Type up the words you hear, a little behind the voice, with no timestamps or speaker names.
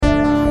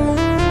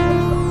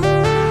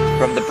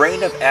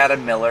brain of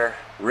Adam Miller,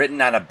 written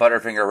on a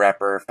Butterfinger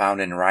wrapper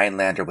found in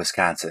Rhinelander,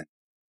 Wisconsin.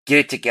 Get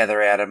it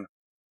together, Adam.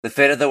 The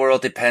fate of the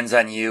world depends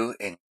on you,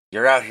 and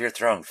you're out here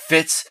throwing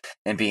fits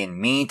and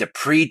being mean to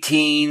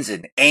preteens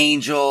and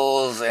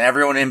angels and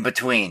everyone in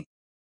between.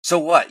 So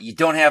what? You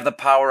don't have the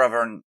power of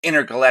an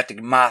intergalactic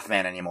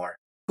Mothman anymore.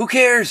 Who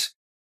cares?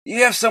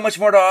 You have so much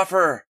more to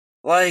offer.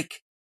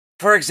 Like,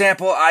 for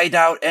example, I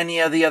doubt any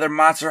of the other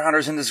monster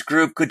hunters in this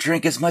group could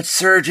drink as much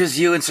Surge as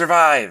you and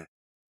survive.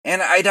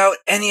 And I doubt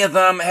any of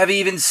them have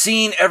even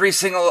seen every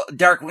single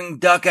Darkwing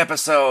Duck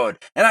episode.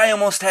 And I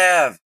almost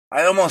have.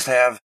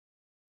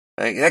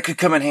 Like, that could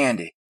come in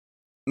handy.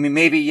 I mean,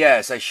 maybe,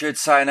 yes, I should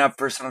sign up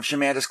for some of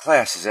Shamanda's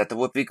classes at the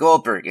Whoopi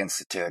Goldberg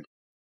Institute.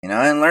 You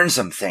know, and learn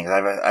some things.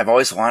 I've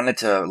always wanted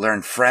to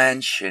learn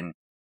French and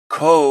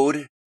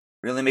code.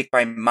 Really make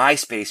my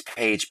MySpace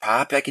page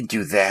pop. I can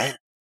do that.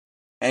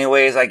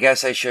 Anyways, I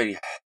guess I should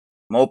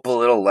mope a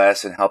little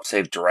less and help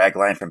save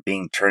Dragline from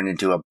being turned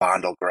into a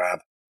Bondle Grab.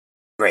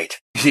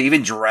 Great.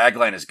 Even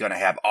Dragline is gonna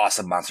have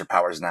awesome monster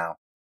powers now.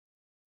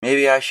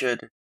 Maybe I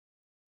should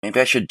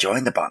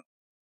join the bunk.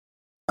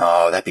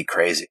 Oh, that'd be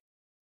crazy.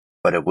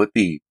 But it would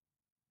be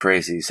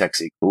crazy,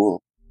 sexy,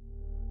 cool.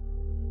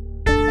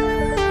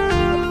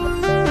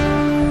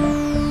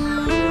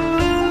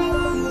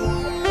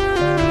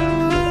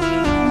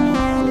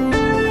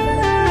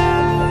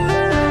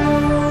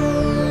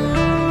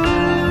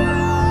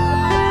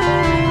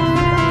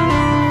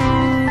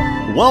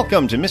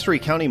 Welcome to Mystery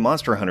County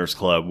Monster Hunters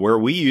Club, where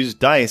we use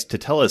dice to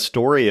tell a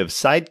story of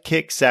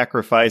sidekick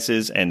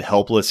sacrifices and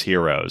helpless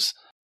heroes.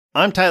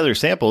 I'm Tyler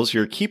Samples,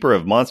 your keeper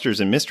of monsters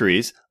and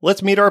mysteries.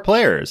 Let's meet our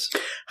players.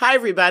 Hi,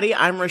 everybody.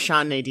 I'm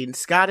Rashawn Nadine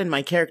Scott, and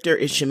my character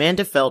is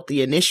Shamanda Felt,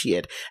 the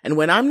Initiate. And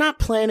when I'm not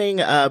planning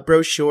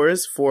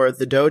brochures for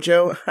the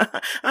dojo,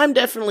 I'm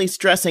definitely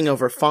stressing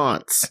over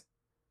fonts.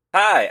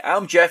 Hi,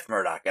 I'm Jeff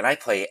Murdoch, and I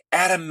play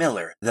Adam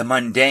Miller, the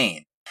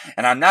Mundane.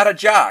 And I'm not a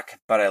jock,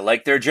 but I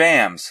like their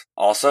jams.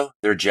 Also,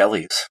 their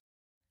jellies.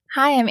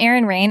 Hi, I'm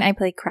Erin Rain. I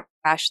play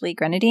Crashly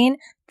Grenadine,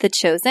 the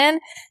Chosen.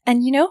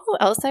 And you know who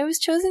else I was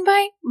chosen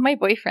by? My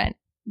boyfriend,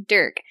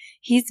 Dirk.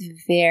 He's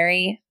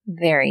very,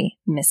 very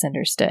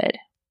misunderstood.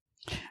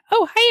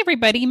 Oh, hi,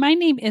 everybody. My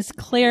name is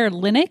Claire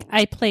Linick.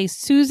 I play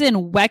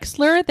Susan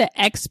Wexler, the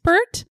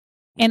Expert.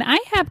 And I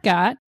have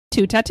got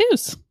 2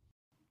 tattoos.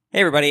 Hey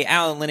everybody,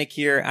 Alan Linick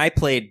here. I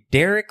played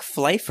Derek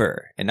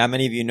Pfeiffer, and not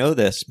many of you know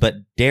this, but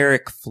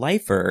Derek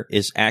Pfeiffer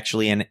is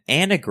actually an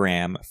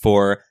anagram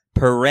for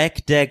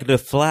Perek deg de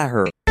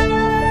Flaher.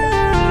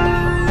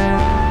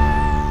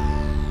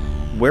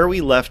 Where we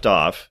left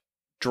off,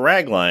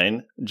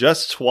 Dragline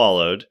just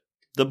swallowed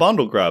the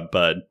Bondlegrub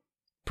bud.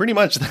 Pretty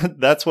much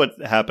that's what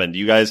happened.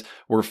 You guys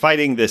were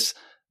fighting this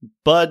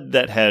bud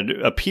that had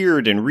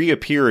appeared and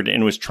reappeared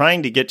and was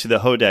trying to get to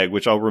the Hodag,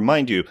 which I'll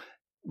remind you,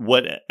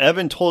 what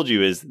Evan told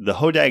you is the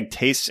Hodag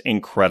tastes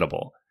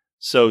incredible.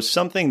 So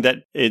something that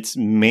its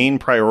main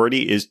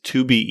priority is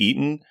to be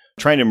eaten,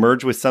 trying to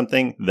merge with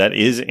something that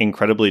is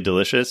incredibly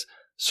delicious,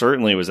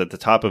 certainly was at the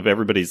top of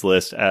everybody's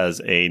list as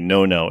a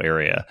no-no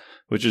area,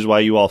 which is why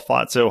you all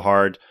fought so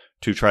hard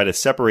to try to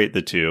separate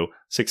the two,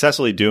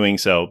 successfully doing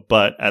so,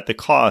 but at the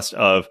cost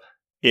of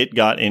it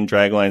got in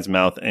Dragline's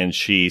mouth and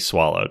she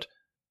swallowed.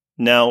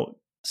 Now,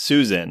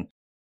 Susan.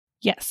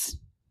 Yes.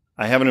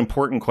 I have an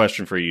important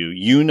question for you.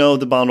 You know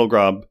the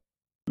Bondlegrub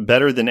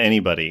better than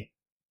anybody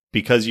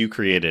because you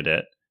created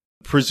it.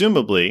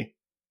 Presumably,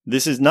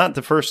 this is not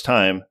the first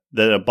time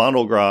that a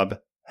Bondlegrub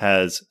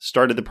has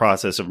started the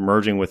process of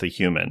merging with a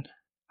human.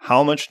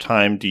 How much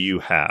time do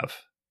you have?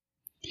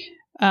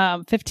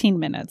 15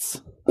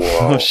 minutes.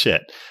 Oh,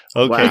 shit.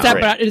 Okay,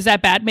 Wow. Is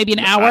that bad? Maybe an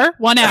hour?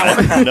 1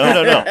 hour.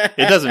 No.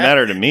 It doesn't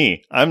matter to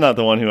me. I'm not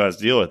the one who has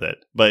to deal with it.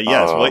 But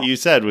yes, what you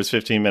said was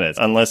 15 minutes.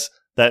 Unless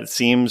that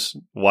seems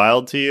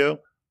wild to you,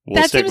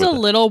 we'll that stick seems with a it.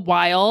 little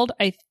wild.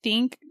 I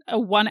think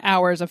 1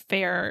 hour is a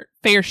fair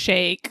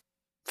shake.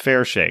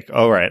 Fair shake.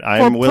 All right.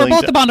 For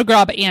both the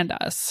Bondlegrub and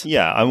us.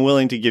 Yeah, I'm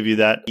willing to give you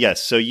that.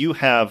 Yes. So you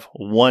have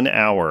 1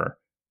 hour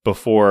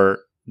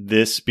before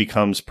this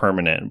becomes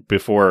permanent,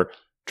 before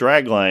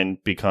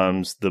Dragline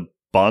becomes the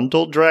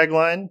Bondle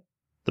Dragline?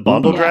 The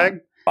Bondle Drag?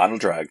 Bondle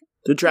Drag.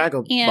 The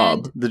Draggle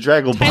And Bob. The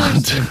Draggle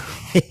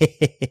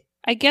Bond.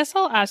 I guess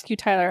I'll ask you,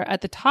 Tyler,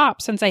 at the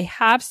top, since I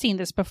have seen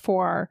this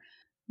before,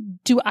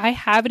 do I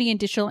have any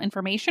additional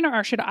information,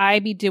 or could I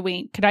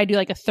do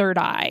like a third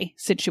eye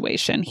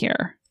situation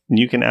here?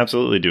 You can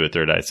absolutely do a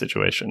third eye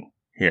situation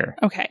here.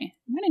 Okay,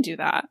 I'm going to do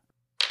that.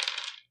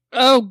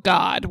 Oh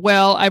God!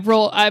 Well,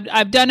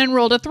 I've done and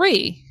rolled a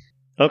 3.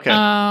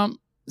 Okay.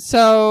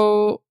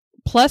 So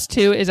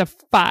 +2 is a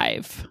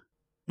 5.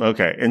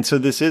 Okay. And so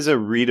this is a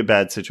read a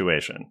bad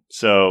situation.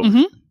 So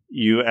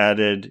you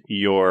added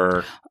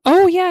your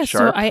Oh yeah.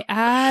 sharp.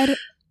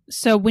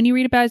 So when you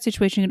read a bad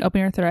situation, you can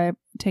open your third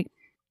eye.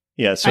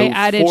 Yeah. So I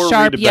added 4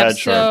 sharp. read a Yep. bad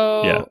sharp.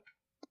 So Yeah.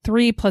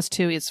 3 +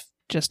 2 is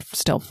just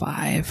still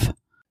 5.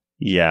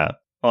 Yeah.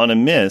 On a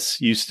miss,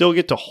 you still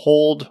get to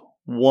hold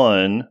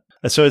 1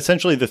 So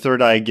essentially, the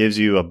third eye gives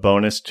you a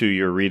bonus to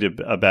your read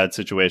a bad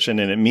situation,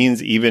 and it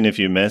means even if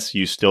you miss,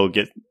 you still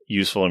get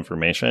useful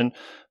information,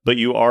 but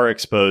you are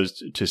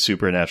exposed to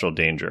supernatural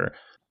danger.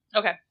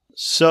 Okay.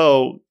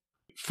 So,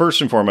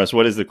 first and foremost,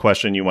 what is the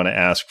question you want to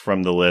ask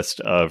from the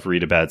list of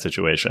read a bad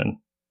situation?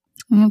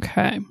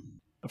 Okay.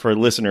 For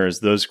listeners,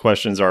 those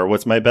questions are,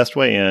 what's my best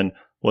way in?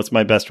 What's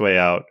my best way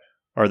out?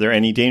 Are there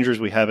any dangers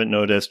we haven't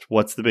noticed?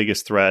 What's the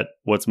biggest threat?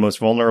 What's most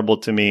vulnerable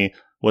to me?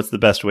 What's the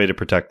best way to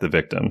protect the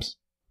victims?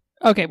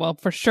 Okay, well,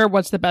 for sure,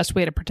 what's the best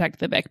way to protect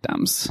the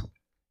victims?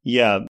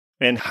 Yeah.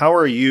 And how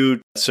are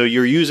you? So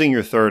you're using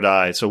your third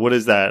eye. So what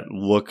does that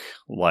look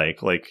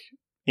like? Like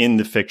in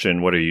the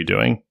fiction, what are you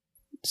doing?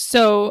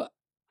 So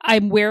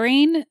I'm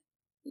wearing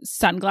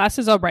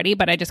sunglasses already,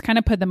 but I just kind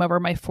of put them over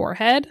my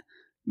forehead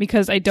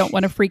because I don't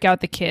want to freak out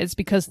the kids,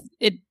 because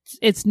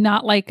it's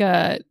not like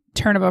a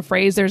turn of a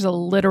phrase. There's a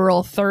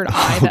literal third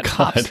eye that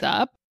pops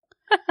up.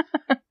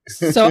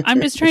 So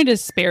I'm just trying to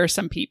spare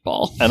some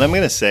people. And I'm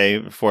going to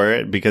say for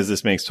it, because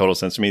this makes total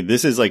sense to me,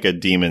 this is like a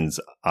demon's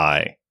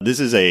eye. This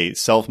is a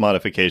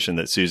self-modification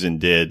that Susan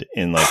did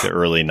in like the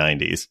early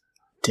 90s.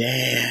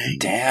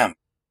 Damn.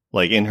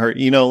 Like in her,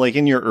 like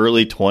in your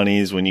early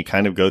 20s, when you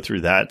kind of go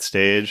through that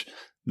stage,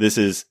 this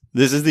is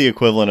the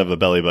equivalent of a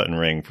belly button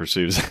ring for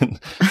Susan.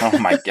 Oh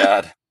my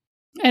God.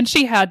 And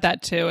she had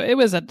that too. It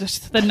was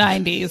just the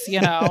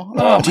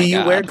 90s, Do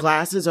you wear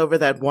glasses over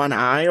that one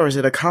eye, or is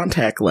it a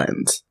contact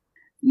lens?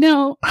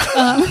 No.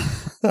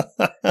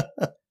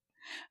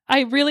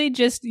 I really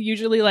just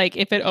usually, like,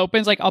 if it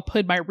opens, like, I'll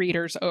put my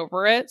readers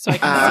over it so I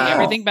can see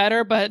everything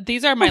better. But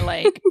these are my,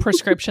 like,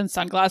 prescription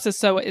sunglasses,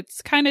 so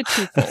it's kind of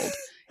twofold.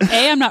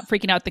 A, I'm not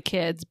freaking out the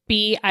kids.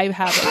 B, I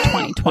have a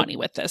 20/20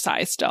 with this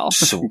eye still.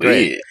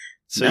 Sweet.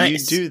 So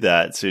Nice. you do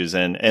that,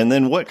 Susan. And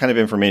then what kind of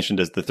information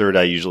does the third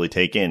eye usually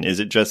take in? Is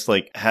it just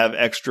like have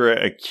extra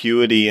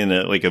acuity in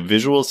a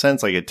visual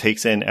sense? Like it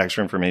takes in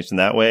extra information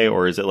that way?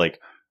 Or is it like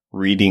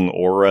reading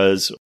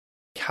auras?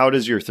 How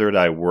does your third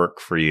eye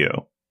work for you?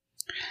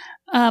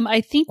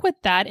 I think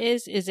what that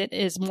is it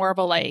is more of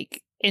a,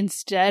 like,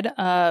 instead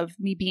of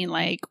me being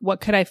like, what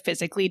could I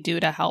physically do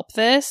to help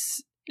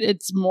this?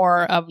 It's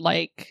more of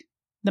like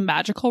the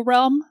magical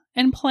realm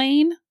and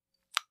plane.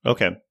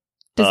 Okay.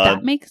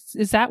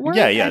 Is that work?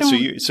 Yeah. So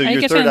I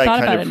your guess third I hadn't eye thought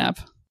kind about of it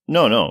enough.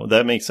 No,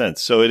 that makes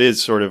sense. So it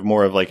is sort of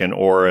more of like an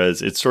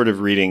auras. It's sort of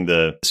reading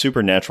the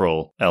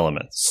supernatural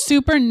elements.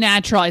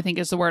 Supernatural, I think,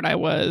 is the word I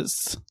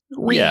was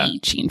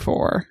reaching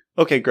for.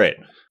 Okay, great.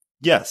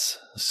 Yes.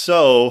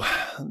 So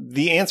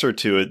the answer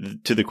to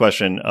the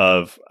question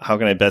of how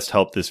can I best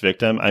help this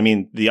victim? I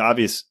mean, the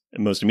obvious,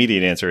 most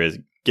immediate answer is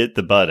get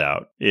the bud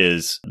out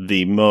is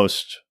the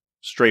most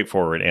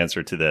straightforward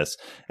answer to this.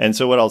 And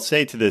so what I'll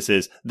say to this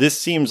is this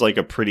seems like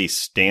a pretty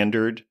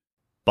standard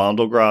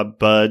Bondlegrab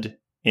bud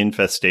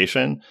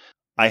infestation.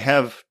 I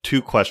have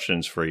two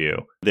questions for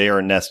you. They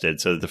are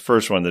nested. So the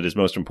first one that is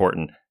most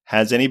important,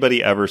 has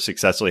anybody ever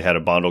successfully had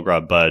a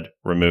Bondlegrab bud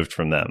removed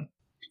from them?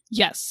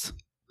 Yes.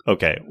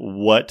 Okay.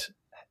 What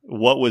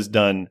was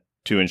done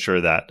to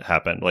ensure that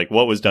happened? Like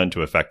what was done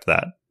to affect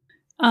that?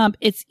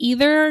 It's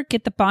either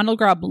get the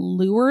Bondlegrab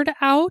lured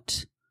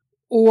out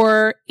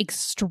or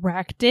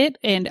extract it.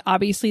 And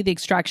obviously the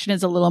extraction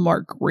is a little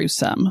more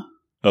gruesome.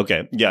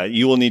 Okay. Yeah.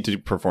 You will need to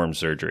perform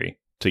surgery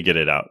to get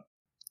it out.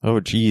 Oh,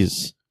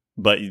 geez.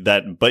 But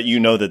you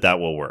know that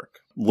will work.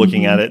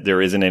 Looking at it,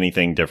 there isn't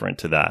anything different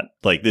to that.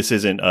 Like this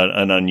isn't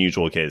an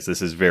unusual case.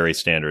 This is very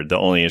standard. The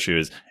only issue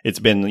is it's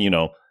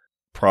been,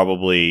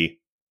 probably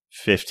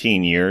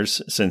 15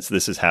 years since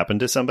this has happened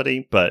to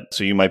somebody. But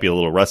so you might be a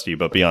little rusty,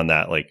 but beyond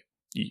that, like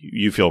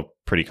you feel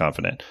pretty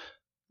confident.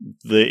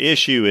 The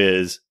issue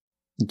is,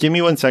 give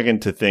me 1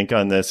 second to think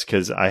on this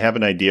because I have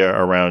an idea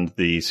around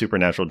the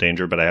supernatural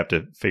danger, but I have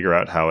to figure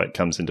out how it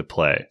comes into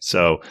play.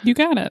 So you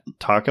got it.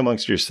 Talk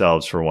amongst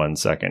yourselves for 1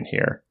 second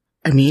here.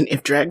 I mean,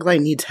 if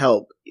Dragline needs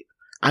help,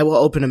 I will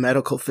open a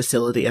medical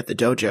facility at the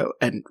dojo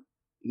and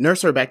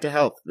nurse her back to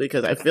health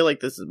because I feel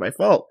like this is my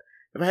fault.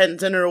 If I hadn't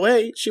sent her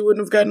away, she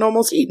wouldn't have gotten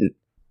almost eaten.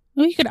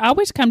 Well, you could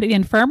always come to the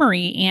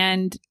infirmary,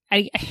 and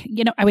I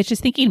was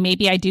just thinking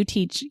maybe I do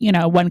teach,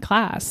 one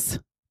class.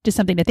 Just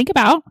something to think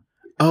about.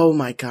 Oh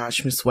my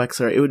gosh, Miss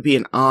Wexler, it would be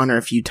an honor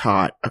if you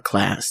taught a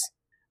class.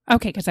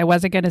 Okay, because I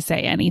wasn't going to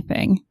say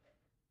anything.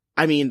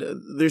 I mean,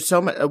 there's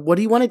so much. What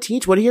do you want to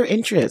teach? What are your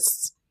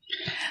interests?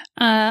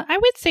 I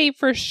would say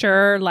for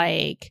sure,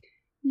 like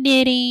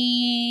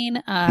knitting,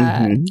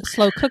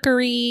 slow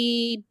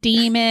cookery,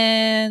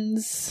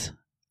 demons,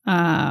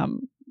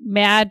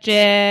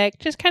 magic,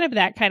 just kind of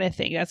that kind of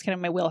thing. That's kind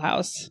of my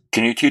wheelhouse.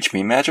 Can you teach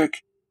me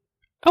magic?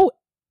 Oh,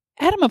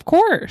 Adam, of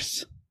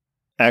course.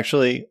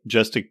 Actually,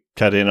 just to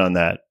cut in on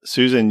that,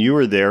 Susan, you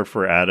were there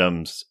for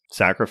Adam's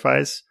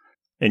sacrifice,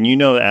 and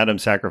Adam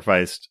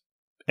sacrificed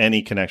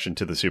any connection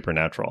to the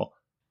supernatural.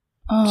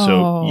 Oh.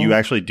 So you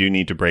actually do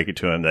need to break it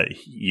to him that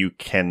you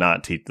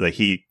cannot teach, that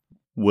he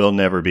will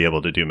never be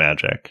able to do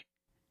magic.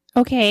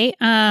 Okay,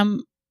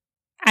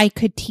 I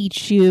could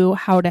teach you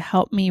how to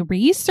help me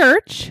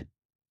research.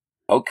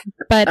 Okay.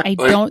 But I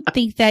don't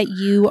think that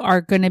you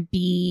are going to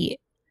be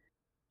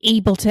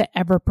able to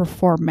ever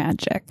perform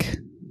magic.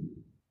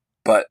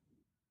 But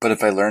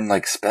if I learn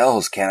like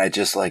spells, can't I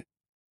just like,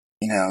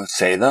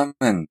 say them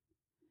and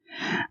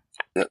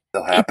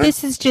they'll happen?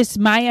 This is just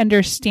my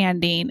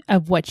understanding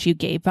of what you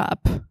gave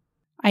up.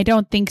 I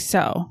don't think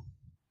so.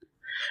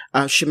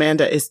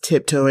 Shamanda is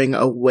tiptoeing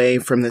away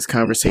from this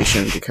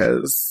conversation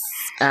because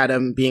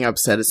Adam being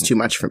upset is too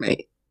much for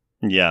me.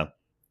 Yeah,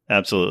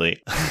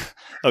 absolutely.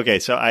 Okay,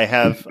 so I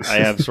have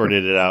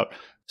sorted it out.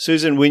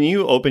 Susan, when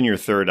you open your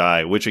third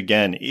eye, which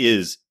again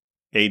is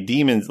a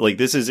demon, like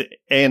this is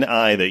an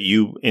eye that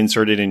you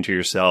inserted into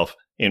yourself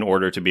in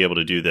order to be able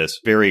to do this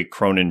very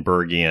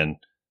Cronenbergian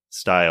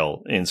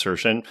style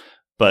insertion,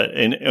 but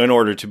in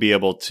order to be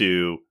able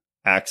to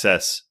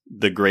access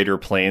the greater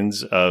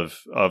planes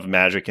of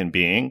magic and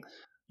being,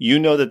 you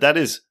know that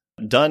is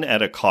done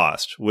at a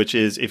cost, which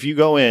is if you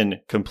go in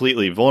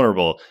completely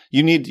vulnerable,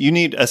 you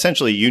need a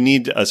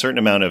certain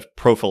amount of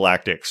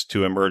prophylactics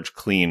to emerge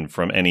clean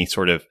from any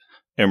sort of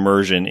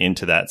immersion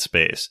into that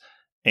space.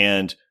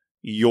 And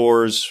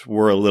yours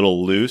were a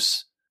little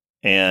loose,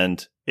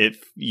 and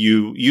if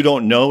you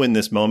don't know in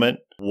this moment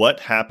what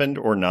happened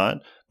or not,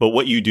 but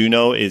what you do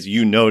know is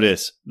you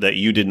notice that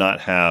you did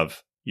not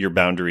have your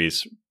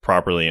boundaries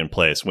properly in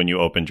place when you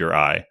opened your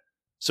eye.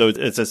 So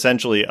it's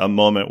essentially a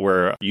moment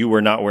where you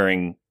were not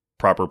wearing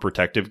proper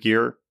protective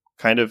gear,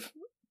 kind of.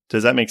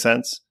 Does that make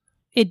sense?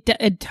 It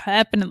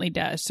definitely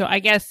does. So I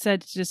guess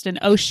it's just an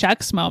oh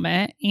shucks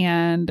moment,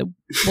 and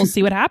we'll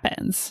see what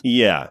happens.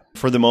 Yeah.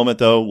 For the moment,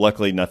 though,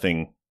 luckily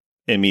nothing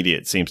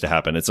immediate seems to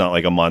happen. It's not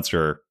like a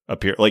monster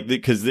appear, like,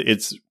 because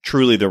it's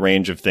truly the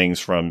range of things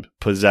from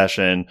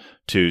possession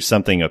to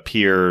something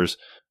appears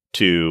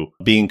to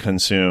being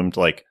consumed.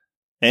 Like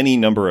any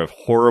number of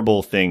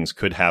horrible things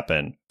could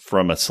happen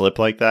from a slip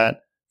like that.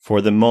 For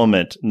the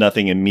moment,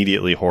 nothing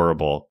immediately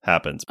horrible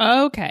happens.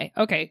 Okay,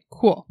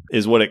 cool.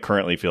 Is what it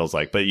currently feels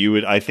like. But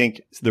I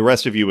think the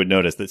rest of you would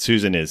notice that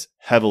Susan is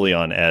heavily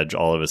on edge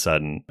all of a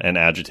sudden and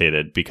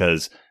agitated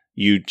because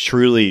you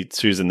truly,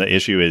 Susan, the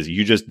issue is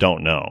you just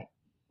don't know.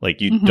 Like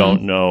you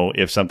don't know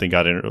if something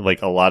got in,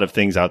 like a lot of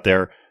things out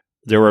there.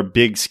 There are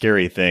big,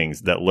 scary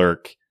things that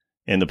lurk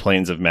in the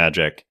planes of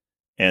magic,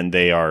 and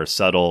they are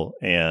subtle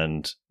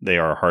and they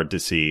are hard to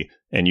see,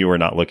 and you are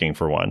not looking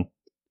for one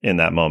in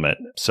that moment.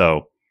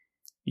 So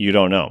you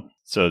don't know.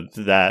 So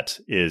that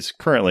is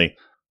currently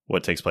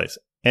what takes place.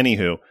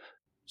 Anywho,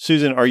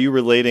 Susan, are you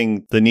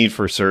relating the need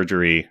for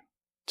surgery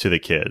to the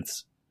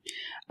kids?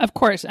 Of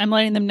course. I'm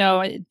letting them know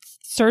it's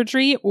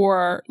surgery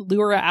or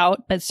lure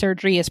out, but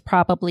surgery is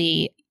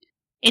probably,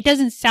 it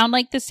doesn't sound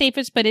like the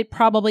safest, but it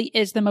probably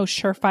is the most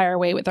surefire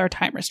way with our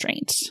time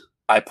restraints.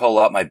 I pull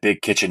out my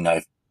big kitchen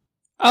knife.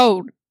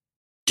 Oh.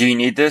 Do you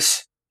need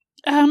this?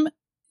 Why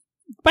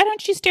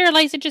don't you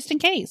sterilize it just in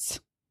case?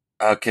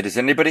 Okay, does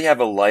anybody have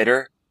a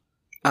lighter?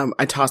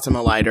 I toss him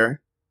a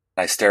lighter.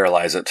 I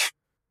sterilize it.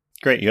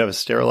 Great, you have a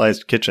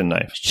sterilized kitchen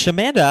knife.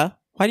 Shamanda,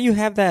 why do you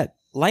have that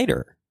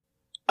lighter?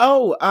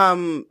 Oh,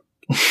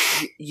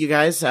 you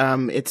guys,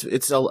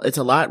 it's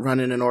a lot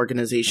running an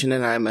organization,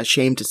 and I'm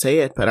ashamed to say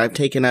it, but I've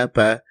taken up,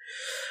 I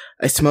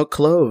smoke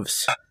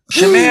cloves.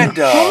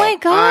 Shamanda! Oh my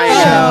god!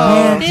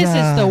 I know. This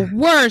is the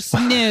worst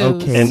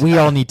news. Okay, and we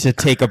all need to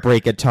take a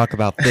break and talk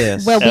about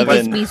this. Well, because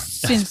Evan. we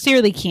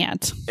sincerely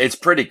can't. It's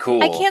pretty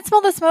cool. I can't smell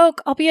the smoke.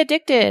 I'll be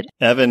addicted.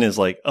 Evan is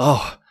like,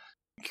 oh,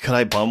 could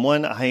I bum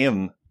one?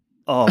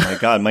 Oh my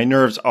God, my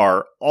nerves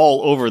are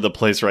all over the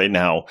place right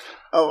now.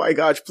 Oh my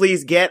gosh,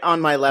 please get on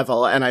my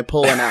level, and I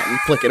pull one out and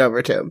flick it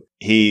over to him.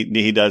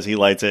 He does, he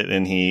lights it,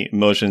 and he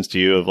motions to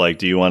you of like,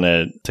 do you want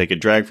to take a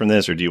drag from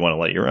this, or do you want to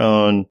light your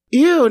own?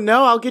 Ew,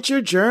 no, I'll get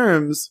your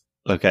germs.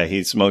 Okay,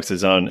 he smokes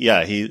his own.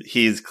 Yeah,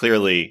 he's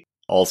clearly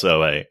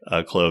also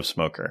a clove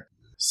smoker.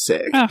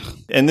 Sick. Ugh.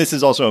 And this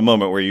is also a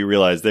moment where you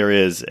realize there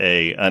is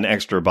an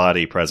extra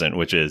body present,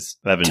 which is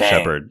Evan Dang.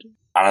 Shepard.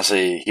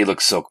 Honestly, he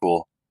looks so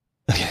cool.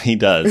 He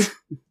does.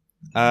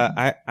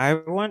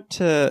 I want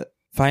to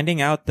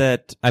finding out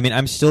that, I mean,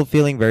 I'm still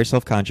feeling very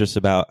self-conscious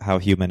about how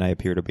human I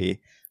appear to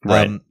be.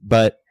 Right.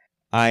 But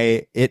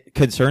it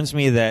concerns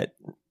me that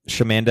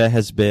Shamanda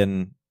has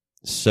been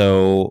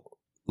so,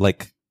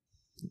 like,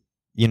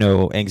 you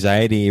know,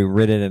 anxiety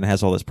ridden and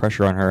has all this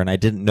pressure on her, and I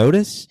didn't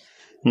notice.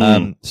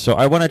 So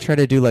I want to try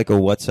to do like a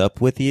what's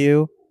up with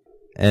you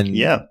and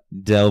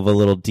delve a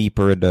little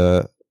deeper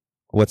into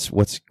what's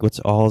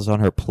all is on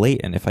her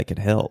plate and if I could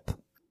help.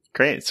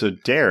 Great. So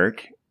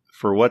Derek,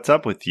 for what's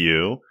up with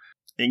you,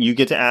 you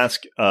get to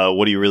ask,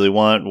 what do you really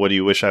want? What do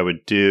you wish I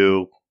would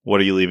do?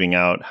 What are you leaving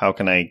out? How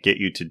can I get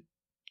you to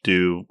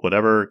do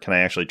whatever? Can I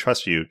actually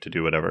trust you to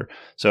do whatever?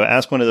 So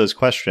ask one of those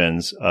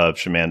questions of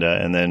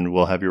Shamanda, and then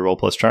we'll have your roll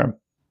plus charm.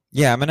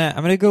 Yeah, I'm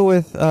gonna go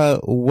with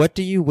what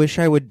do you wish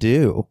I would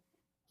do?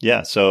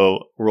 Yeah,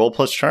 so roll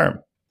plus charm.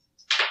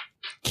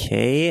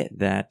 Okay,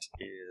 that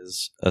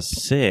is a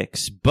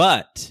 6,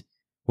 but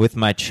with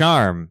my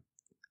charm,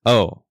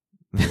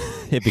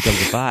 it becomes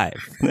a 5.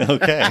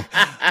 Okay.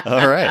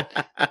 All right.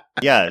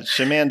 Yeah,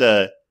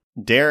 Shamanda,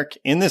 Derek,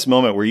 in this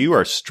moment where you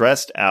are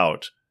stressed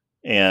out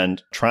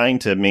and trying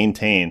to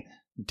maintain,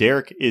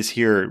 Derek is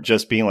here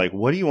just being like,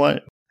 what do you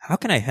want? How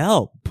can I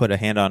help? Put a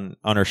hand on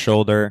her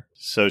shoulder.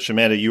 So,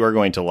 Shamanda, you are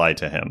going to lie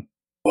to him.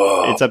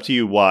 Whoa. It's up to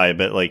you why,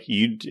 but like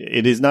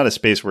it is not a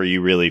space where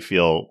you really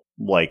feel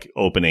like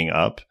opening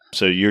up.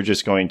 So you're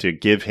just going to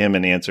give him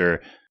an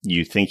answer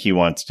you think he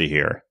wants to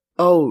hear.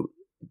 Oh,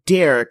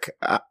 Derek,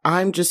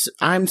 I'm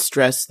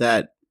stressed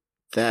that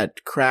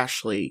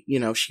Crashly,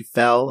 she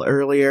fell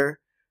earlier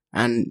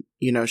and,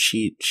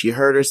 she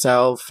hurt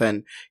herself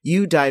and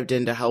you dived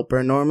in to help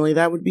her. Normally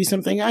that would be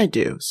something I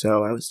do.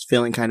 So I was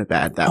feeling kind of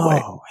bad that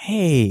way. Oh,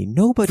 hey,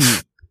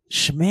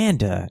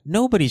 Shamanda,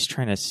 nobody's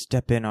trying to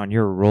step in on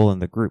your role in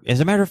the group. As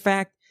a matter of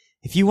fact,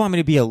 if you want me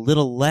to be a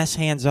little less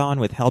hands-on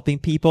with helping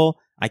people,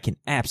 I can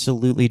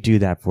absolutely do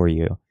that for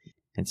you.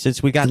 And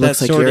since we got that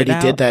sorted out... Looks like you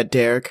already did that,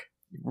 Derek.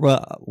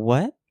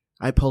 What?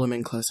 I pull him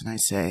in close and I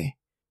say,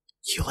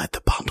 you let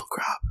the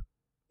Bondlegrab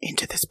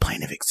into this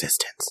plane of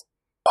existence.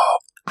 Oh,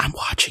 I'm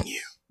watching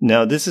you.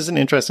 Now, this is an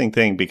interesting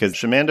thing because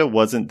Shamanda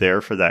wasn't there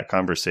for that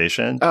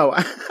conversation. Oh.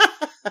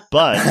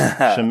 But,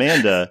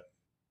 Shamanda,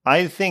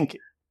 I think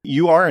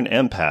you are an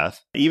empath.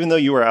 Even though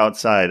you were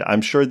outside,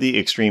 I'm sure the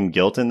extreme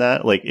guilt in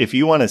that, like if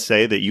you want to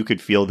say that you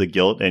could feel the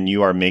guilt and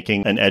you are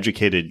making an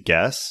educated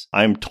guess,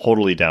 I'm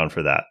totally down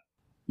for that.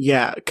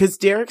 Yeah, because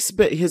Derek's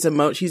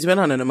he's been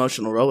on an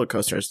emotional roller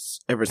coaster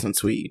ever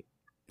since we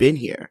been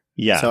here.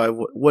 Yeah. So I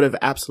would have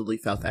absolutely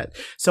felt that.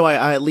 So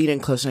I lean in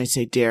close and I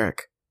say,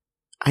 Derek,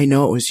 I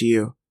know it was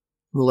you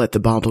who let the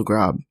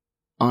Bondlegrab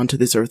onto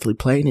this earthly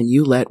plane and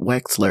you let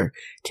Wexler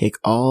take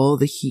all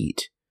the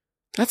heat.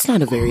 That's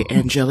not a very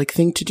angelic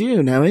thing to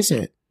do, now is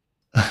it?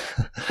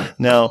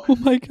 No. Oh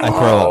my God. I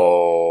throw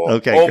up.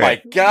 Okay, Oh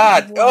great. my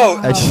God. Oh,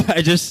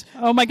 I just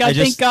Oh my God,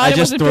 thank God I it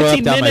just wasn't throw up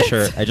 15 down minutes. my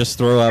shirt. I just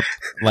throw up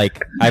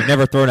like I've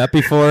never thrown up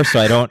before, so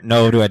I don't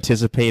know to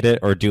anticipate it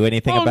or do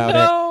anything about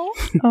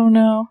it. Oh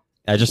no.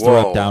 I just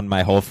throw Whoa. up down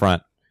my whole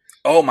front.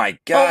 oh my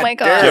God. Oh my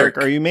God. Derek,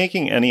 are you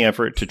making any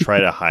effort to try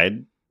to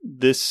hide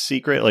this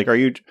secret? Like, are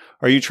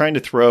you trying to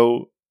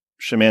throw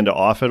Shamanda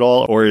off at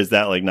all, or is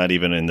that like not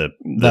even in the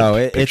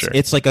No, picture?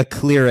 it's like a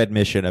clear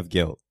admission of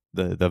guilt.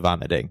 The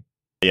vomiting.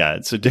 Yeah,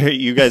 so Derek,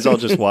 you guys all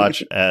just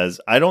watch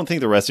as I don't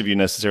think the rest of you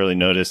necessarily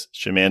notice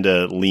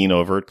Shamanda lean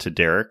over to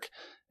Derek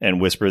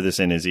and whisper this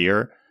in his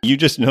ear. You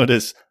just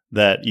notice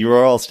that you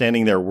are all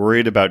standing there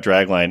worried about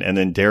Dragline, and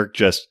then Derek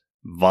just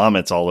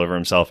vomits all over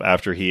himself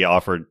after he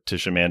offered to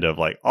Shamanda of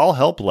like, I'll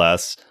help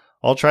less.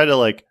 I'll try to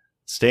like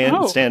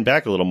stand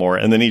back a little more.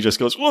 And then he just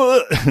goes,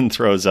 "Whoa," and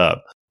throws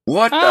up.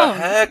 What the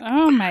heck?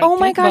 Oh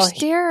my gosh, well,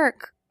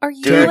 Derek. Are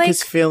you Derek like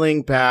is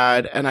feeling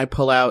bad and I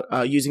pull out,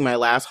 using my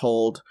last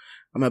hold,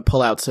 I'm going to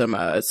pull out some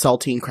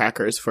saltine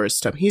crackers for his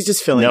stomach. He's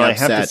just feeling No,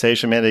 upset. I have to say,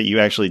 Shamanda, you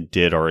actually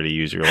did already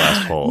use your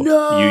last hold.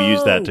 No! You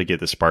used that to get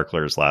the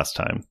sparklers last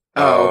time,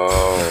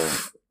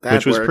 Oh. That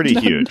which was worked. pretty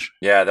huge.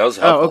 Yeah, that was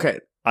helpful. Oh, okay.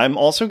 I'm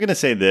also going to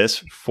say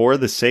this for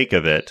the sake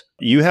of it.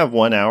 You have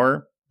 1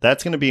 hour.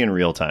 That's going to be in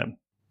real time.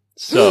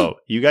 So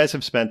you guys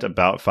have spent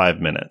about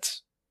 5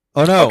 minutes.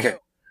 Oh no. Okay.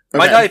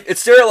 My knife,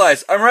 it's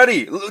sterilized. I'm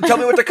ready. Tell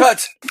me what to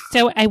cut.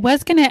 So I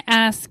was going to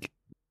ask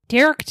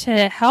Derek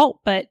to help,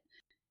 but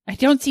I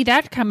don't see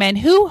that come in.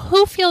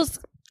 Who feels,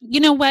 you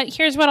know what?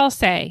 Here's what I'll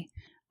say.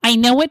 I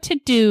know what to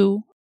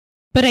do,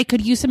 but I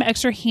could use some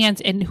extra hands,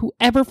 and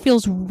whoever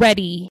feels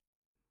ready,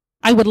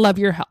 I would love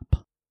your help.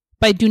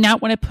 But I do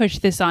not want to push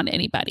this on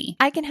anybody.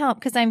 I can help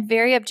because I'm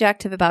very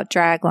objective about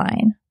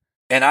Dragline.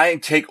 And I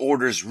take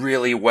orders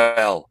really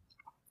well.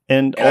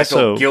 And And I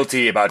also, feel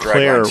guilty about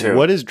Claire, Dragline too.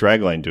 what is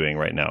Dragline doing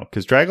right now?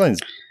 Because Dragline's,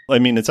 I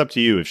mean, it's up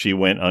to you if she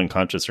went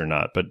unconscious or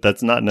not, but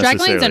that's not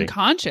necessarily. Dragline's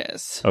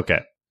unconscious.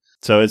 Okay.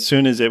 So as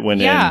soon as it went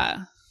Yeah.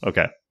 in.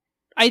 Okay.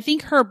 I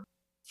think her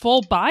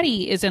full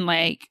body is in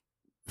like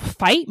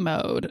fight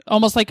mode,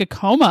 almost like a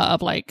coma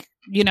of like,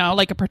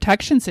 like a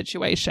protection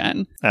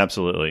situation.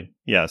 Absolutely.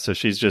 Yeah. So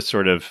she's just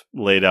sort of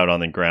laid out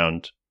on the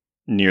ground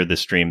near the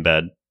stream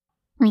bed.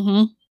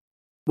 Mm-hmm.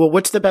 Well,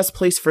 what's the best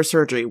place for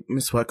surgery,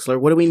 Miss Wexler?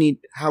 What do we need?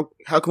 How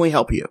can we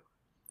help you?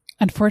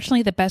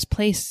 Unfortunately, the best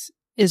place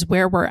is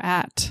where we're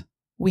at.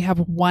 We have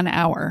 1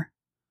 hour.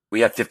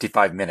 We have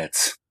 55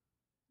 minutes.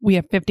 We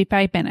have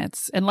 55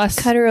 minutes.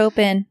 Cut her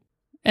open.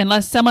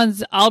 Unless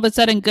someone's all of a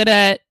sudden good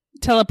at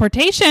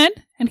teleportation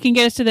and can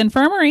get us to the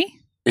infirmary.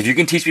 If you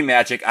can teach me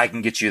magic, I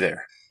can get you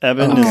there.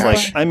 Evan Oh, is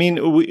gosh. like, I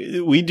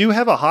mean, we do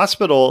have a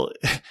hospital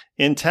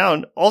in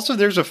town. Also,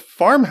 there's a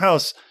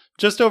farmhouse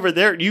just over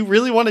there. You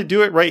really want to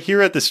do it right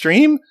here at the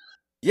stream?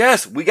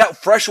 Yes, we got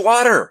fresh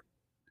water.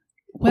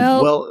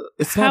 Well,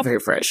 it's how- not very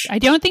fresh. I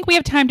don't think we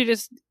have time to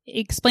just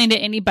explain to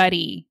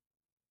anybody.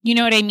 You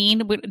know what I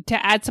mean?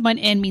 To add someone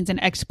in means an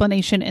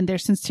explanation, and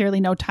there's sincerely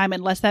no time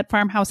unless that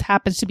farmhouse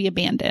happens to be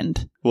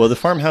abandoned. Well, the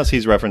farmhouse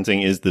he's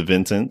referencing is the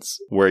Vincent's,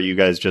 where you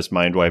guys just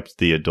mind wiped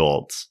the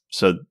adults.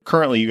 So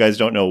currently, you guys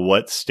don't know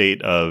what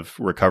state of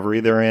recovery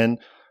they're in,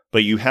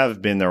 but you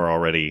have been there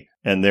already,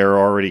 and they're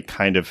already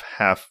kind of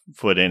half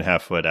foot in,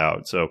 half foot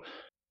out. So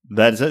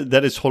That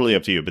is totally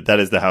up to you, but that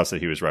is the house that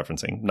he was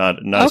referencing, not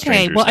a Okay,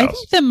 stranger's well, house. I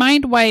think the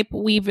mind wipe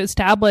we've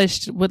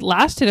established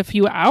lasted a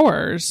few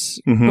hours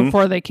Mhm.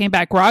 before they came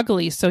back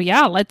groggily. So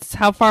yeah,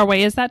 how far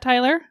away is that,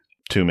 Tyler?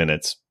 2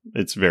 minutes.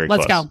 It's very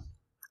Let's close. go.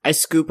 I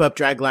scoop up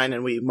Dragline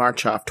and we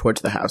march off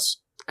towards the house.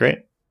 Great.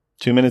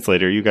 2 minutes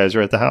later, you guys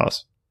are at the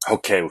house.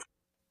 Okay.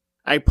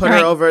 I put All her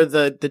right. over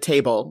the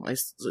table. I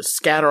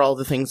scatter all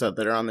the things that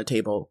are on the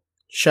table,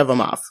 shove them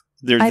off.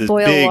 There's I this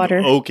boil big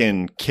water.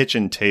 oaken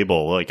kitchen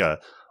table, like a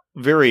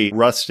very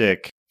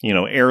rustic,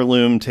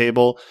 heirloom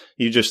table.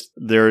 There's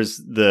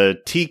the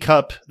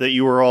teacup that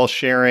you were all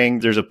sharing.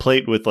 There's a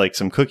plate with like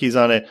some cookies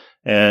on it,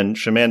 and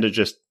Shamanda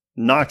just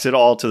knocks it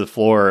all to the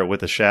floor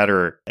with a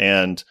shatter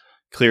and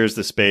clears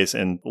the space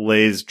and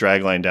lays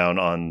Dragline down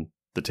on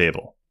the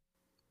table.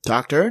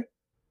 Doctor?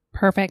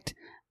 Perfect.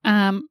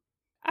 I'm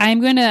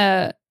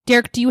gonna,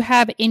 Derek, do you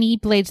have any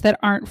blades that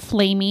aren't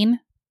flaming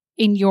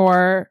in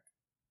your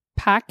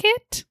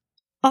pocket?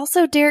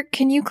 Also, Derek,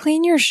 can you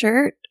clean your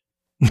shirt?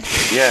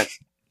 Yeah,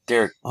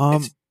 Derek,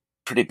 Um, it's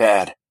pretty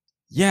bad.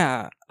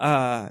 yeah,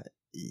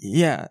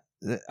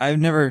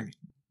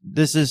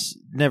 this has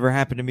never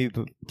happened to me,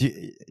 but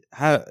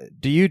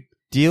do you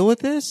deal with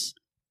this?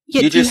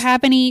 Yeah, You do you just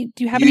have any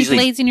usually-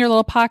 blades in your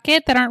little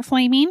pocket that aren't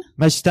flaming?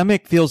 My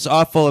stomach feels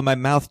awful and my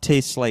mouth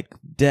tastes like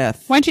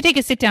death. Why don't you take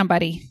a sit down,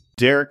 buddy?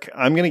 Derek,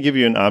 I'm going to give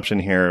you an option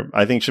here.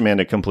 I think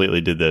Shamanda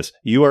completely did this.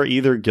 You are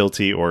either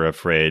guilty or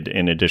afraid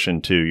in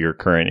addition to your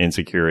current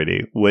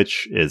insecurity.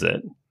 Which is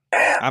it?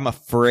 I'm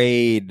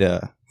afraid. Yeah,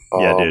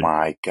 Oh dude.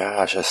 my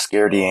gosh, a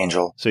scaredy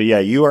angel. So yeah,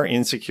 you are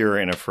insecure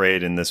and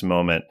afraid in this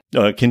moment.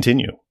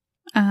 Continue.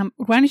 Why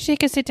don't you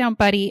take a sit down,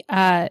 buddy?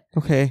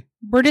 Okay.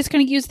 We're just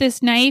going to use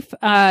this knife.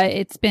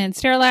 It's been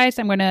sterilized.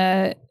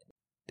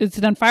 It's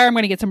on fire. I'm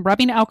going to get some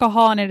rubbing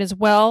alcohol on it as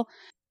well.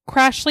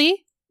 Crashly,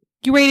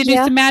 you ready to do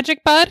Yeah. some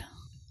magic, bud?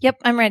 Yep,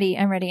 I'm ready.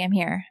 I'm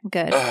here. I'm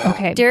good. Ugh.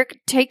 Okay. Derek,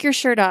 take your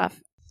shirt off.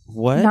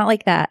 What? Not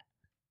like that.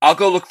 I'll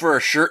go look for a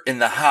shirt in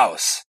the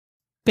house.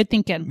 Good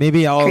thinking.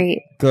 Maybe I'll Great.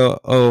 go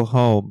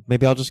home.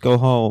 Maybe I'll just go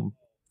home.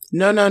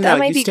 No. That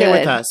might You be stay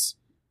with good. us.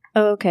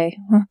 Oh, okay.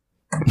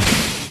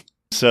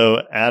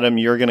 So Adam,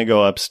 you're going to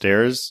go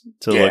upstairs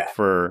to Yeah. look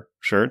for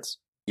shirts.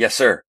 Yes,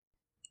 sir.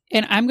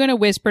 And I'm going to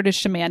whisper to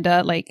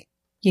Shamanda, like,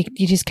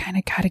 you just kind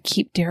of got to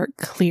keep Derek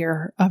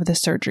clear of the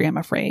surgery, I'm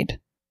afraid.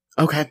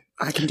 Okay,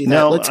 I can do that.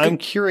 Now, Let's go. I'm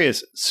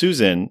curious,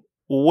 Susan,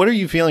 what are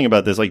you feeling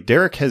about this? Like,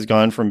 Derek has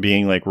gone from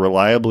being like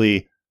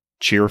reliably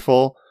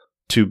cheerful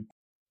to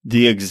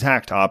the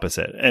exact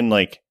opposite. And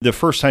like the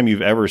first time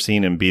you've ever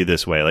seen him be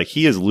this way, like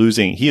he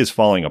is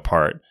falling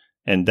apart.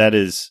 And that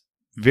is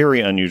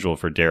very unusual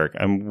for Derek.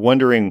 I'm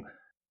wondering,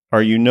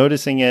 are you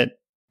noticing it?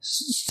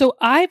 So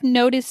I've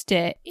noticed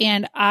it,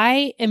 and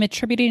I am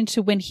attributing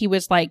to when he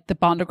was like, the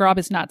Bondogrob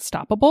is not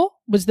stoppable,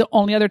 was the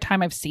only other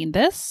time I've seen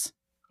this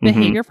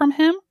behavior from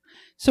him.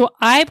 So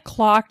I've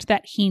clocked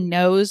that he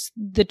knows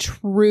the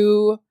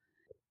true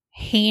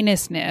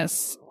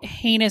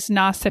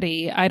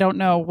heinousnosity, I don't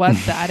know what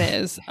that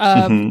is,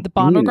 of Mhm. the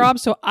Bondogrob.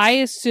 So I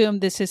assume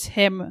this is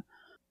him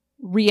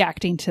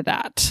reacting to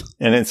that.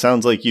 And it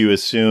sounds like you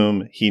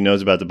assume he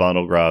knows about the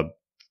Bondelgrob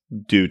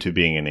due to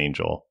being an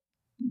angel.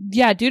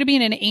 Yeah, due to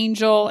being an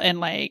angel and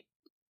like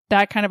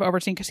that kind of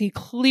overseeing, because he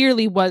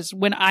clearly was,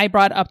 when I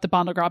brought up the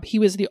Bondogrob, he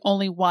was the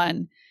only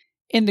one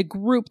in the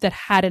group that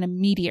had an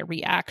immediate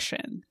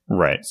reaction.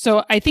 Right.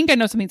 So I think I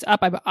know something's up.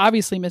 I've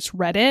obviously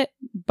misread it,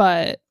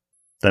 but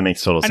That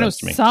makes total I know sense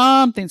to me.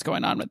 something's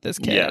going on with this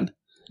kid. Yeah.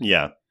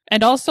 Yeah.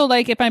 And also,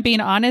 like, if I'm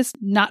being honest,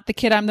 not the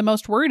kid I'm the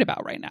most worried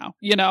about right now,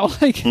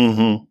 Like,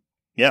 Mm-hmm.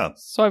 Yeah.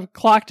 so I've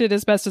clocked it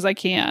as best as I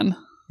can.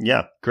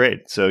 Yeah.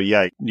 Great. So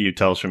yeah, you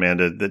tell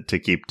Shamanda that to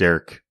keep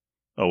Derek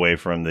away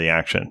from the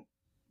action.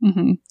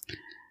 Mm-hmm.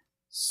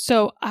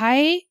 So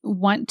I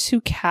want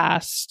to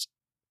cast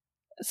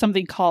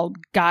something called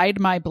Guide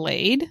My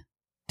Blade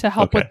to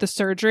help Okay. with the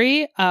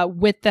surgery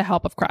with the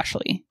help of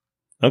Crashly.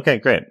 Okay,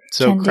 great.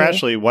 So Can do.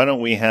 Crashly, why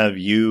don't we have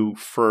you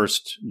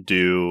first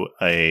do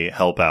a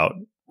help out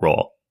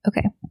roll?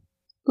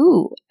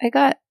 Ooh, I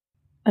got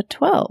a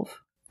 12.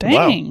 Dang.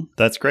 Wow,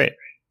 that's great.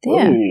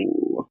 Damn.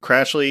 Ooh.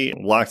 Crashly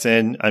locks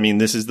in. I mean,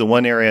 this is the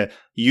one area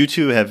you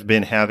two have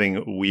been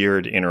having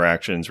weird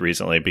interactions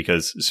recently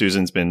because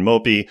Susan's been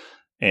mopey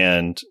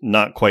and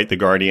not quite the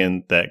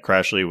guardian that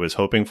Crashly was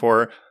hoping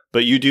for.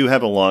 But you do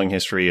have a long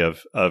history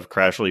of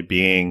Crashly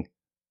being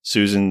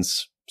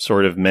Susan's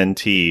sort of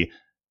mentee.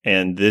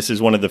 And this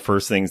is one of the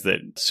first things that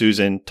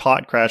Susan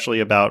taught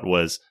Crashly about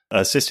was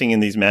assisting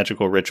in these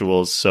magical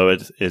rituals. So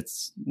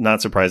it's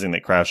not surprising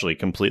that Crashly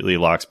completely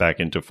locks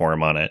back into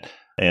form on it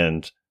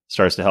and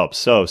starts to help.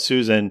 So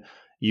Susan,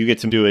 you get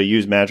to do a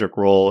use magic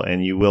roll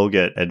and you will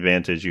get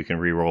advantage. You can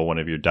re-roll one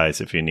of your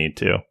dice if you need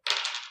to.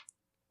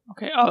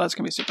 Okay. Oh, that's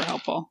going to be super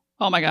helpful.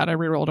 Oh my God, I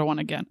rerolled a 1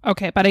 again.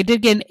 Okay, but I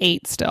did get an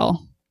 8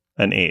 still.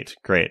 An 8.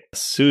 Great.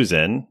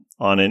 Susan,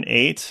 on an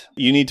 8,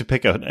 you need to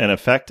pick an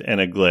effect and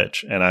a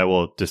glitch, and I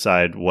will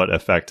decide what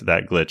effect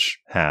that glitch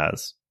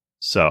has.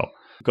 So,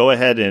 go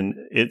ahead and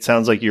it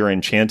sounds like you're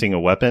enchanting a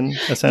weapon,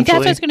 essentially. That's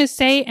what I was going to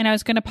say, and I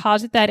was going to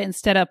posit that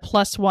instead of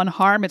 +1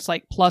 harm, it's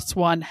like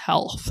 +1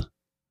 health.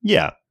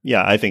 Yeah,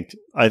 I think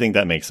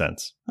that makes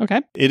sense.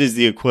 Okay. It is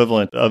the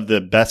equivalent of the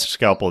best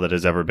scalpel that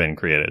has ever been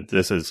created.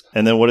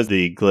 And then what is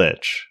the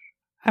glitch?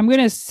 I'm going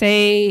to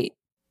say...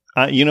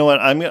 you know what?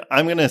 I'm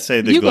going to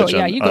say the You go- glitch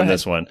yeah, on, you go on ahead.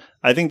 this one.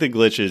 I think the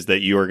glitch is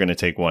that you are going to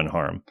take 1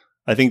 harm.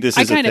 I think this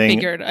I is a kind of thing.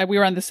 figured we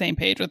were on the same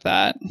page with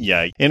that.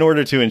 Yeah. In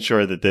order to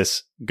ensure that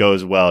this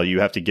goes well,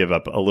 you have to give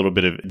up a little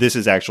bit of, this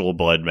is actual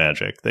blood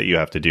magic that you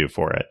have to do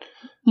for it.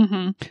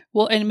 Mm-hmm.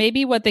 Well, and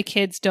maybe what the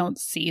kids don't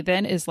see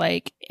then is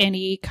like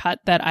any cut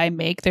that I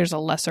make, there's a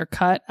lesser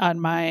cut on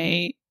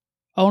my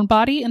own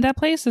body in that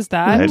place. Is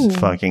that? I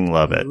fucking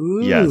love it.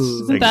 Yes.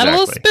 Ooh. Isn't that a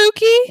little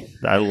spooky?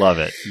 I love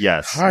it.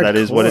 Yes. Hardcore. That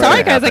is what is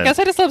Sorry, gonna guys. I happen. guess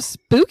I just love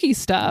spooky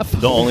stuff.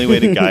 The only way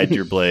to guide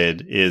your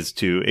blade is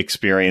to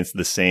experience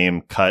the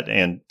same cut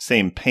and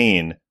same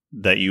pain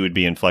that you would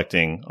be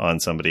inflicting on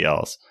somebody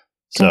else.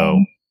 So,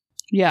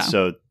 Yeah.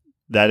 so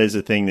that is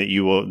a thing that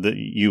you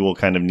will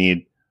kind of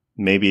need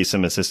maybe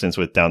some assistance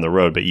with down the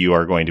road, but you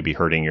are going to be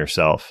hurting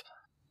yourself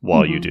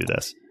while you do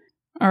this.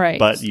 All right.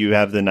 But you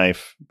have the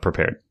knife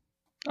prepared.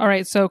 All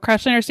right. So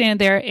Crashlander standing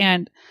there,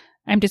 and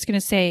I'm just going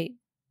to say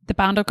the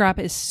Bondograb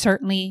is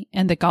certainly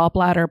in the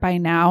gallbladder by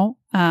now.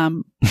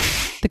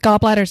 The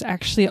gallbladder's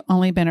actually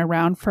only been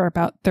around for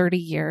about 30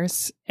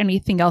 years.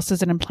 Anything else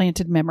is an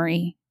implanted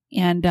memory.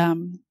 And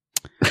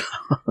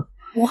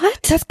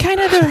What? that's kind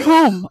of their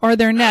home or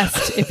their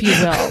nest, if you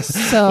will.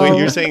 So Wait,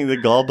 you're saying the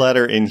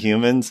gallbladder in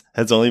humans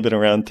has only been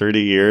around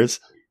 30 years?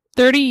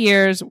 30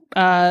 years,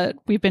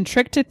 we've been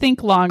tricked to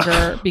think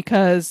longer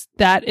because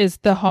that is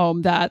the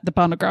home that the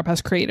Bondograb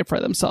has created for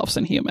themselves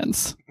in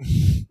humans.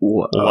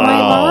 Whoa. Wow. My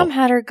mom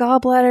had her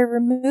gallbladder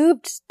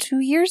removed 2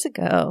 years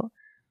ago.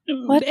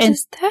 What And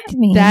does that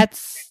mean?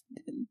 that's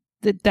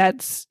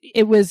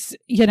it was,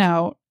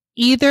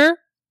 either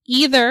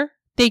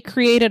they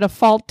created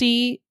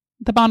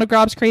the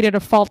Bondograbs created a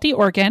faulty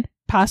organ,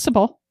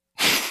 possible,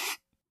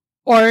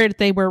 or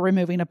they were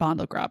removing a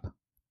Bondograb.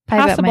 I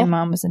bet my Possible.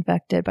 mom was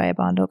infected by a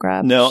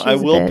Bondograb. No, She's I a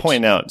will bitch.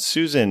 point out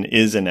Susan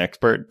is an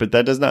expert, but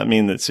that does not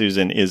mean that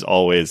Susan is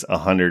always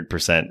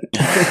 100%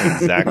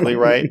 exactly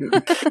right.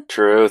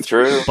 True.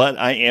 But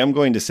I am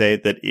going to say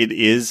that it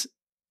is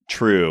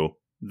true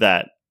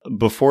that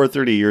before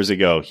 30 years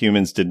ago,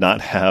 humans did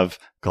not have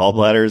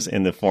gallbladders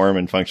in the form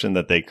and function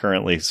that they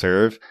currently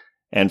serve.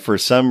 And for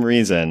some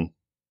reason,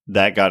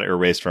 that got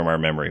erased from our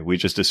memory. We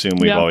just assume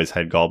we've Yeah. always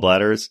had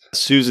gallbladders.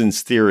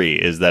 Susan's theory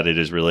is that it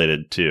is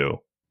related to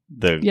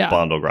the Yeah.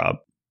 Bondograb.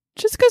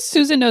 Just because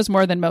Susan knows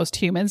more than most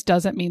humans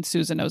doesn't mean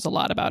Susan knows a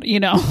lot about it,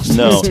 No,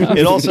 stuff.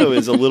 it also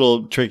is a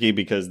little tricky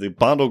because the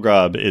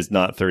Bondograb is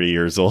not 30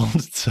 years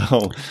old.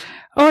 So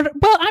Well,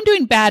 I'm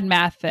doing bad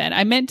math then.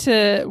 I meant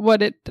to,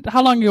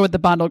 how long ago would the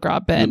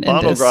Bondograb been? the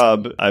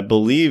Bondograb, I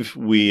believe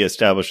we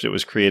established it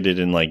was created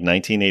in like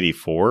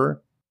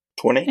 1984.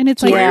 20? And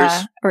it's like,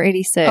 Yeah, or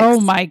 86. oh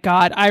my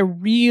God, I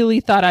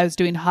really thought I was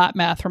doing hot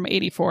math from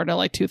 84 to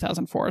like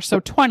 2004. So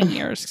 20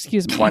 years,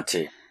 excuse me.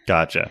 20.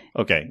 Gotcha.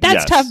 Okay. That's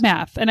yes. tough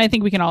math, and I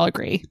think we can all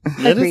agree.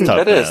 That is Agreed.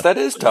 tough. That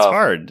is It's tough.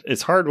 hard.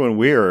 It's hard when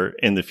we're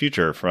in the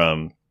future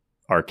from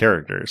our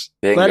characters.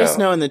 Bingo. Let us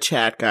know in the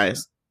chat,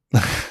 guys.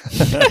 Tell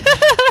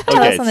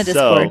us on the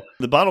so Discord.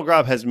 the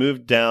Bondograb has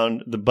moved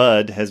down, the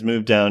bud has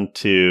moved down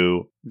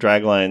to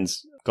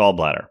Dragline's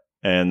gallbladder,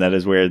 and that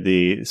is where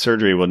the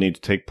surgery will need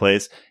to take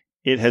place.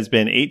 It has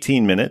been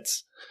 18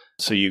 minutes,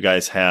 so you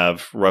guys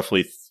have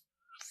roughly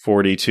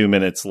 42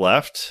 minutes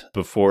left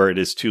before it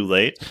is too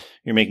late.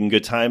 You're making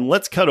good time.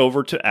 Let's cut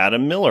over to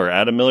Adam Miller.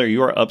 Adam Miller,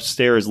 you are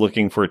upstairs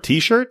looking for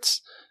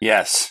t-shirts.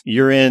 Yes.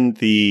 You're in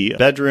the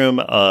bedroom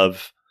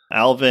of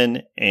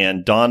Alvin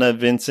and Donna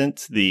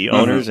Vincent, the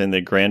owners and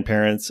the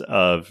grandparents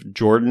of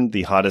Jordan,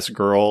 the hottest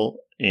girl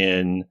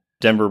in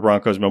Denver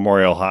Broncos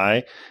Memorial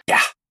High.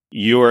 Yeah.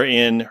 You are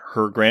in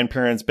her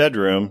grandparents'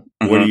 bedroom.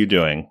 What are you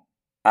doing?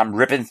 I'm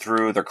ripping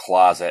through their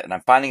closet, and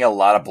I'm finding a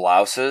lot of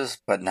blouses,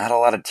 but not a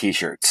lot of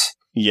t-shirts.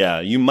 Yeah,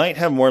 you might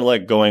have more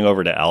like going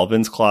over to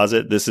Alvin's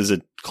closet. This is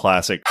a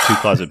classic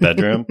two-closet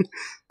bedroom.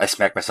 I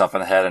smack myself in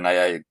the head, and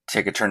I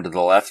take a turn to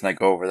the left, and I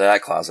go over to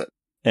that closet.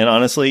 And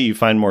honestly, you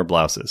find more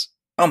blouses.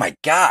 Oh my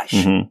gosh.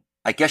 Mhm.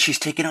 I guess she's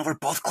taking over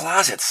both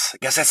closets. I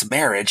guess that's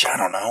marriage. I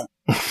don't know.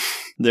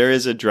 There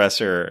is a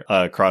dresser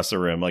across the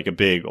room, like a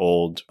big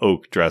old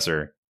oak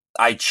dresser.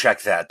 I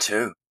check that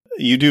too.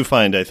 You do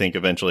find, I think,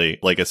 eventually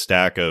like a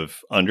stack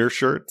of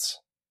undershirts,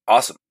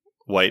 Awesome.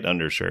 white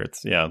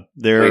undershirts. Yeah,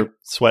 they're Wait.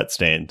 sweat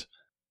stained,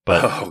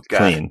 but Oh, God.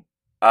 clean.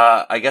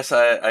 I guess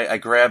I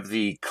grab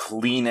the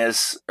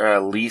cleanest,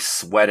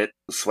 least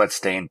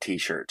sweat-stained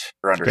t-shirt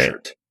or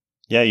undershirt.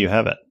 Yeah, you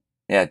have it.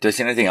 Yeah. Do I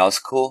see anything else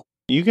cool?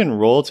 You can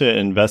roll to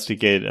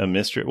investigate a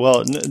mystery.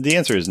 Well, the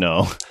answer is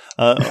no.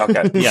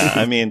 Okay. Yeah,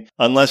 I mean,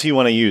 unless you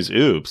want to use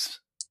oops.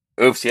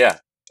 Oops. Yeah.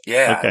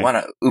 Yeah. Okay. I want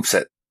to oops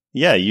it.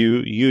 Yeah,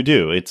 you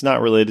do. It's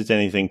not related to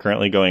anything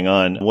currently going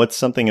on. What's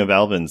something of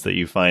Alvin's that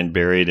you find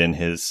buried in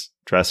his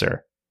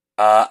dresser?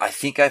 I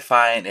think I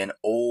find an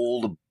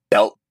old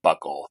belt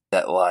buckle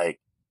that like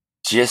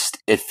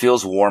it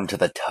feels warm to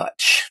the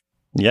touch.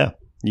 Yeah,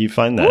 you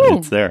find that. Ooh.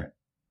 It's there.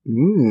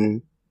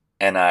 Mm.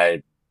 And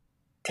I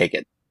take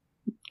it.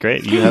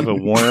 Great. You have a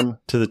warm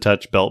to the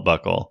touch belt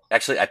buckle.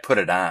 Actually, I put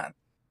it on.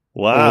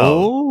 Wow.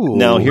 Oh.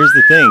 Now, here's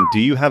the thing. Do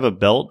you have a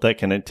belt that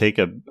can take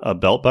a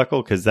belt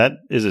buckle? Because that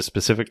is a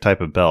specific type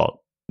of belt.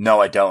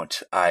 No, I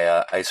don't.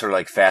 I sort of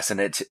like fasten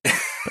it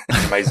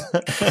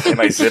in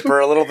my zipper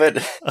a little bit.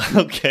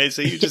 Okay,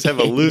 so you just have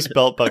a loose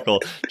belt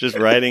buckle just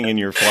riding in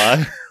your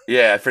fly?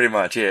 Yeah, pretty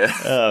much.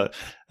 Yeah.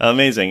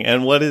 Amazing.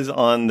 And what is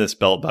on this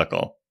belt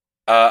buckle?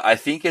 I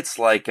think it's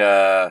like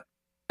it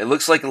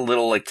looks like a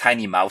little like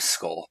tiny mouse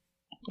skull.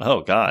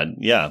 Oh, God.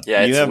 Yeah.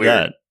 Yeah, you it's have weird.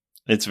 that.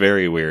 It's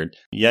very weird.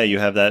 Yeah, you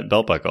have that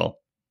belt buckle.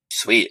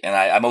 Sweet. And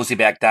I mosey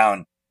back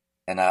down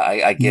and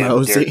I give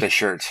Mosey. Derek the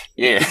shirt.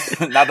 Yeah.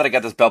 Now that I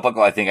got this belt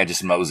buckle, I think I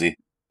just mosey.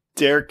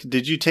 Derek,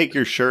 did you take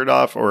your shirt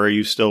off, or are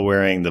you still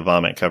wearing the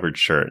vomit-covered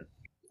shirt?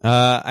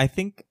 I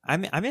think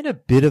I'm in a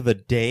bit of a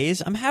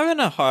daze. I'm having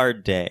a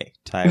hard day,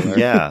 Tyler.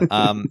 Yeah.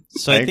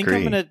 So I I think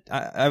agree.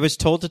 I was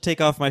told to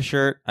take off my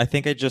shirt. I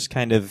think I just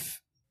kind of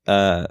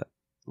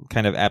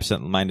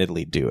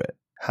absent-mindedly do it.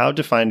 How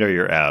defined are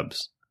your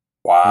abs?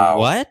 Wow.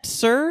 What,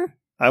 sir?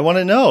 I want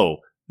to know.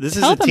 This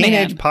Tell is a the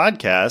teenage man.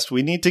 podcast.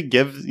 We need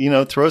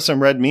to throw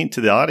some red meat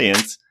to the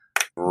audience.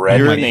 Red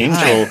You're meat. an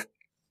angel.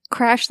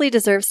 Crashly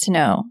deserves to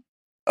know.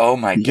 Oh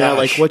my gosh. Yeah,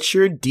 like, what's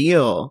your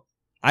deal?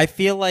 I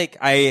feel like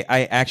I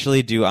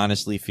actually do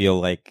honestly feel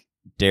like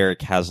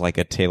Derek has like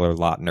a Taylor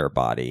Lautner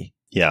body.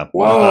 Yeah.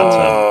 Whoa. I thought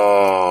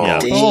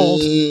so. Yeah.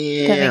 Bold.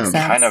 That makes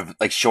sense. Kind of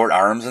like short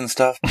arms and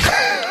stuff.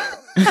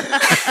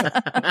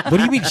 What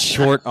do you mean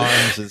short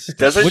arms? And stuff?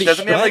 Doesn't What do you-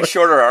 he have like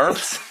shorter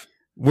arms?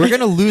 We're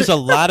gonna lose a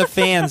lot of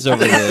fans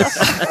over this,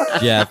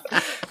 Jeff.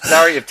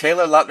 Sorry, if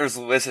Taylor Lautner's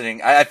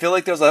listening, I feel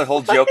like there was a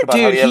whole joke about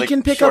how Dude, he had he like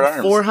can pick short up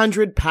arms.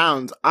 400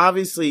 pounds.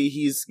 Obviously,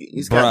 he's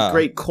got Bruh.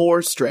 great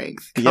core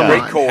strength. Come Yeah.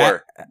 Great on.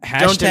 core.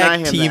 Don't deny Hashtag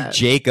him Team that.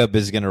 Jacob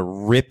is gonna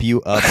rip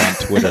you up on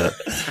Twitter.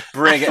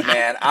 Bring it,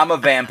 man. I'm a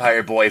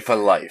vampire boy for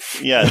life.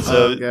 Yeah. Oh,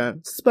 So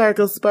God.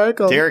 Sparkle,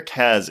 sparkle. Derek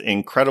has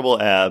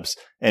incredible abs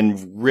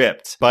and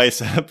ripped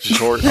bicep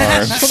short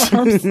arms.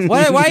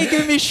 Why are you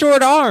giving me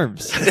short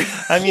arms?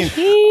 I mean,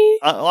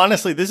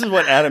 honestly, this is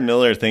what Adam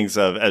Miller thinks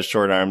of as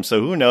short arms. So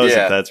who knows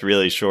Yeah. if that's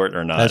really short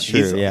or not? That's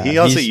true, yeah. He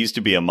also He's- used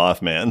to be a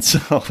Mothman. So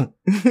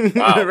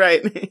Wow.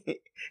 Right.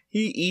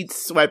 He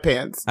eats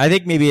sweatpants. I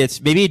think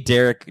maybe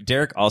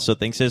Derek also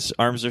thinks his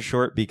arms are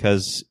short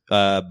because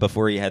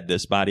before he had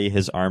this body,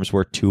 his arms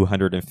were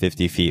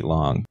 250 feet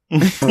long.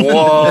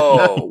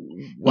 Whoa.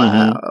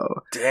 Wow.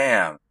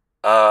 Damn.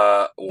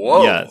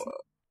 Whoa. Yeah.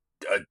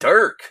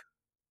 Dirk.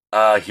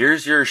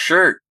 Here's your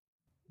shirt.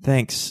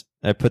 Thanks.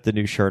 I put the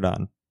new shirt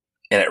on.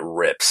 And it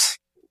rips.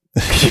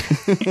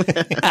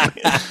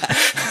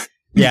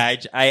 Yeah,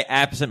 I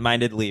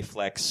absent-mindedly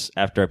flex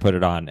after I put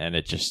it on, and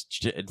it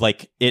just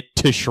like it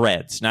to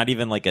shreds. Not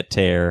even like a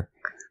tear.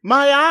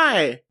 My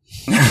eye.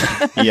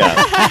 yeah.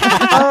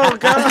 Oh,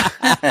 God.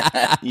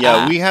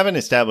 Yeah, we haven't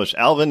established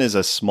Alvin is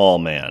a small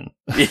man.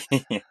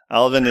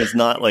 Alvin is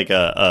not like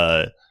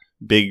a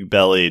big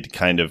bellied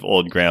kind of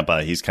old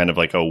grandpa. He's kind of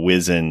like a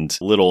wizened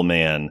little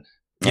man.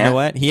 You know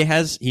what? He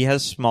has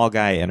small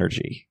guy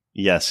energy.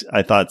 Yes,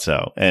 I thought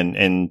so.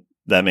 And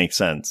that makes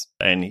sense.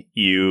 And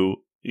you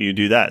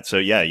do that. So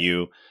yeah,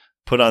 you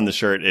put on the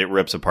shirt, it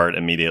rips apart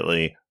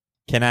immediately.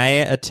 Can I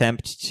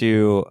attempt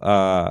to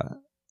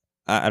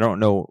I don't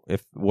know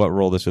what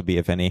role this would be,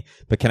 if any,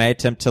 but can I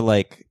attempt to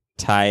like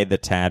tie the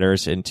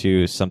tatters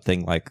into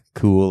something like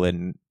cool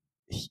and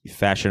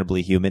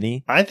fashionably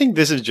human-y? I think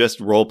this is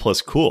just roll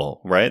plus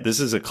cool, right? This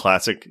is a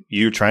classic.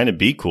 You're trying to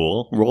be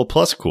cool. Roll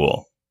plus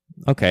cool.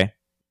 Okay.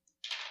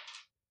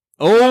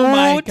 Oh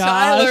my gosh,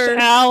 Tyler!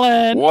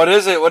 Alan. What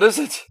is it? What is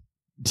it?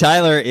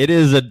 Tyler, it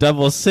is a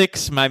double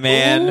six, my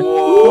man.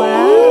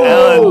 Whoa.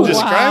 Alan,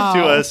 describe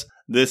to Wow. us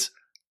this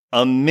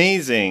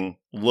amazing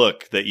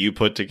look that you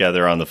put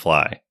together on the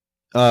fly.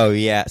 Oh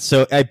yeah.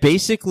 So I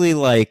basically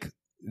like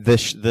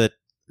the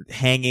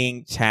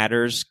hanging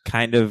tatters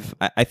kind of,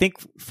 I think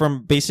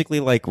from basically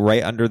like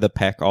right under the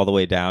pec all the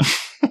way down,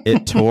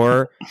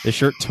 the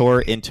shirt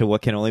tore into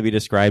what can only be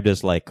described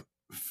as like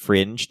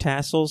fringe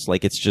tassels.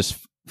 Like it's just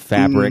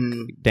fabric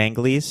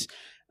danglies.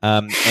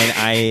 And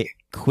I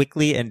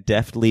quickly and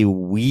deftly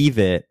weave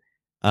it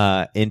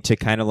into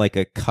kind of like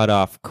a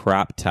cut-off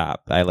crop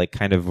top. I like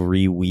kind of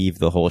reweave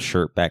the whole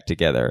shirt back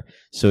together.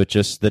 So it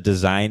just, the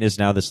design is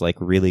now this like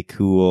really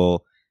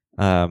cool,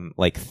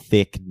 like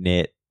thick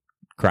knit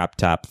crop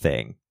top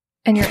thing.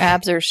 And your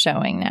abs are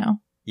showing now.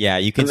 Yeah,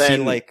 you can And then-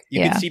 see like,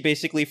 you Yeah. can see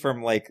basically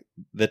from like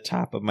the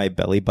top of my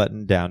belly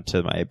button down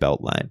to my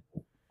belt line.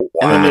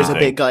 And then there's a Wow.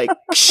 big, like,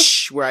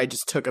 where I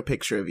just took a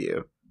picture of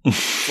you.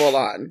 Full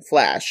on.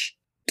 Flash.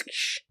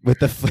 With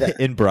the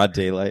in broad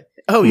daylight.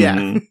 Oh, yeah.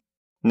 Mhm.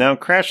 Now,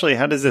 Crashly,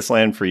 how does this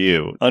land for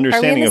you?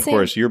 Understanding, the of same-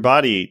 course, your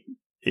body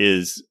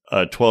is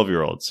a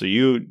 12-year-old, so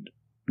you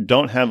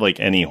don't have like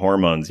any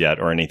hormones yet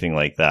or anything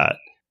like that.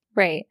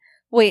 Right.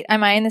 Wait,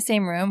 am I in the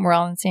same room? We're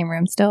all in the same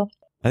room still?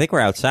 I think we're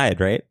outside,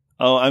 right?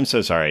 Oh, I'm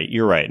so sorry.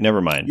 You're right.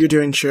 Never mind. You're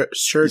doing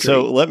surgery.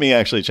 So let me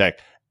actually check.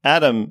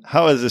 Adam,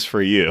 how is this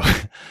for you?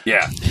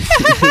 Yeah.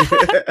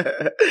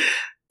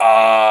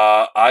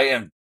 I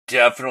am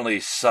definitely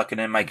sucking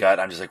in my gut.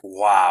 I'm just like,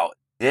 wow,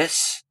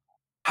 this,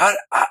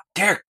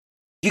 Derek,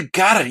 you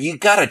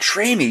gotta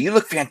train me. You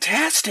look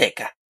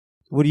fantastic.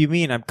 What do you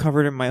mean? I'm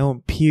covered in my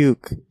own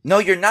puke. No,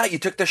 you're not. You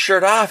took the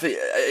shirt off.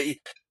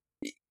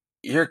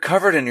 You're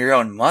covered in your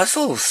own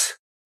muscles.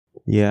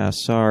 Yeah,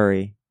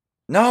 sorry.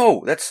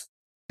 No, that's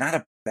not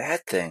a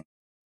bad thing.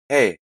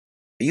 Hey,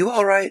 are you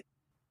all right?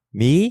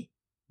 Me?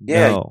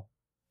 Yeah. No.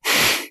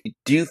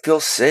 Do you feel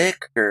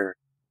sick or?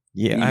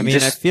 Yeah, You I mean,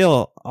 just-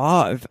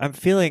 I'm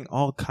feeling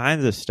all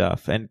kinds of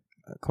stuff, and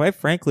quite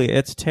frankly,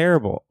 it's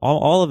terrible.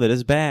 All of it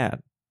is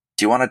bad.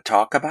 Do you want to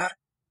talk about it?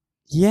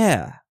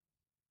 Yeah.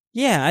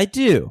 Yeah, I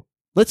do.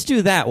 Let's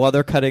do that while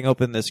they're cutting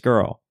open this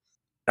girl.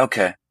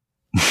 Okay.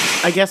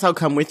 I guess I'll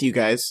come with you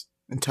guys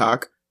and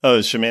talk. Oh,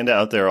 is Shamanda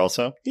out there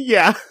also?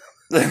 Yeah.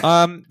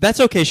 That's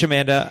okay,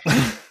 Shamanda.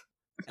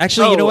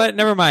 Actually, you know Oh. what?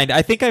 Never mind.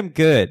 I think I'm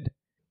good.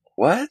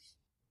 What?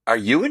 Are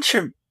you and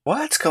Shim?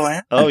 What's going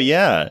on? Oh,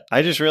 yeah.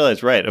 I just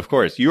realized, right. Of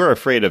course. You are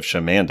afraid of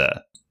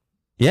Shamanda.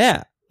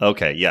 Yeah.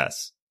 Okay,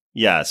 yes.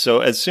 Yeah, so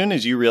as soon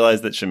as you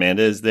realize that Shamanda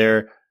is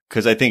there,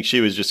 because I think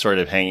she was just sort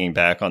of hanging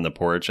back on the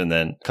porch and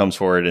then comes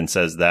forward and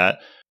says that,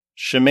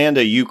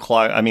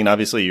 Shamanda,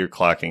 obviously you're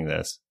clocking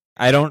this.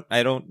 I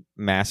don't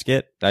mask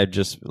it. I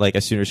just, like,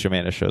 as soon as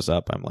Shamanda shows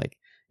up, I'm like,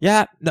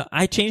 yeah, no,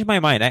 I changed my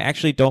mind. I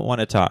actually don't want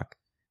to talk.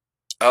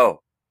 Oh,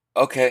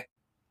 okay.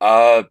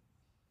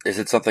 Is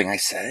it something I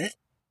said?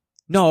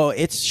 No,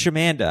 it's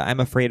Shamanda. I'm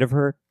afraid of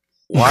her.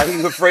 Why are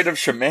you afraid of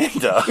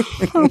Shamanda?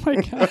 Oh my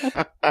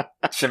god.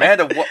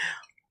 Shamanda, what?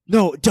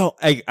 No, don't.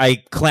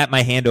 I clap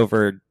my hand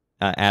over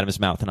Adam's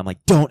mouth, and I'm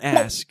like, don't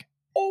ask.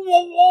 Oh,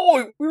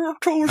 whoa, you're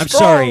too I'm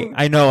sorry.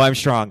 I know I'm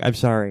strong. I'm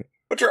sorry.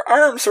 But your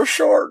arms are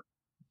short.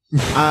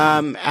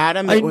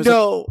 Adam, I it was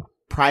know. a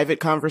private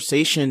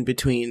conversation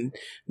between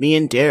me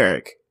and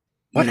Derek.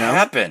 What You know?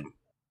 happened?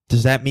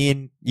 Does that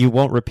mean you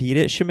won't repeat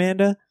it,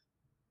 Shamanda?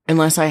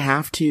 Unless I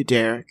have to,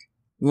 Derek.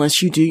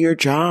 Unless you do your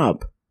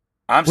job.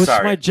 I'm What's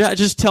sorry. my job?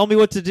 Just tell me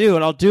what to do,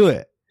 and I'll do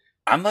it.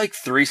 I'm like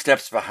 3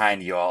 steps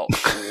behind y'all.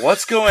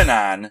 What's going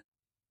on?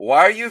 Why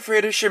are you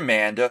afraid of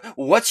Shamanda?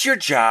 What's your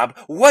job?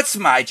 What's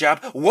my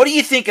job? What do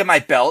you think of my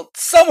belt?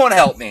 Someone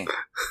help me.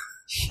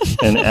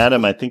 And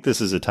Adam, I think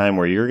this is a time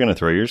where you're going to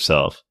throw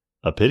yourself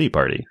a pity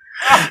party.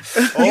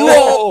 You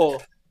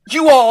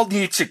all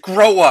need to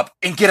grow up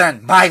and get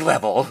on my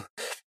level.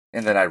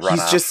 And then I run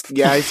off. He's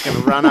gonna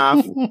run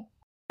off.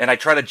 And I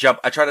try to jump.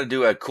 I try to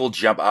do a cool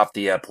jump off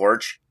the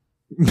porch.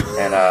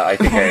 And I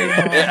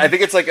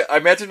think it's like, I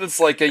imagine it's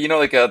like,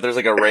 there's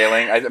like a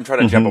railing. I'm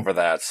trying to jump over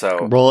that.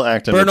 So Roll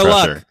act under Burn a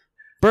pressure. luck.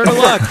 Burn a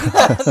luck.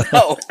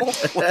 no.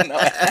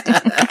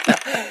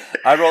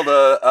 I rolled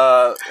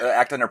a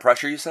act under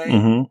pressure. You say?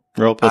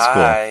 Mm-hmm. Roll plus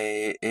cool.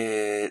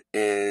 It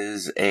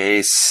is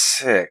a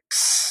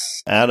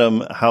 6.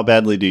 Adam, how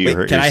badly do you Wait,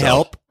 hurt can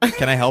yourself? I help?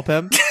 Can I help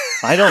him?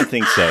 I don't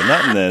think so.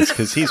 Not in this,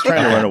 because he's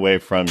trying to run away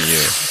from you.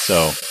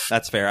 So,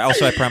 That's fair.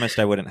 Also, I promised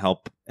I wouldn't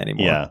help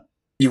anymore. yeah.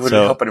 You wouldn't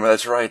So- help anyone.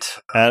 That's right.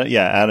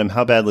 Adam,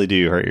 how badly do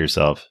you hurt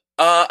yourself?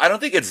 I don't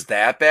think it's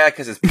that bad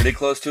because it's pretty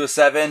close to a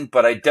 7,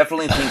 but I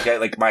definitely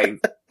think my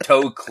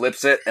toe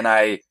clips it, and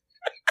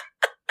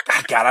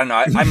God, I don't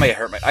know. I might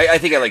hurt I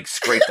think I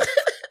scraped the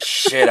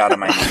shit out of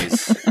my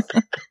knees.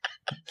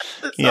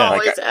 This Yeah.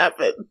 always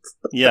happens.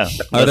 Yeah.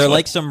 Are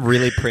there some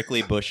really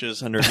prickly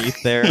bushes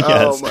underneath there?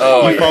 Yes. my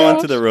Oh, you fall yeah.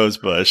 into the rose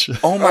bush.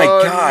 Oh my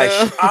Oh,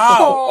 gosh! no.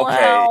 Ow!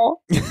 Okay. Wow.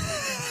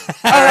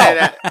 All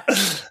right,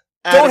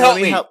 Adam, help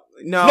let me. No,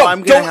 No, I'm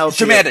gonna don't, help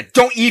Shamanda.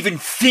 Don't even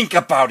think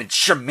about it,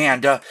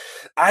 Shamanda.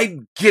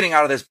 I'm getting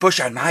out of this bush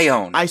on my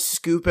own. you. I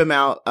scoop him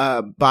out,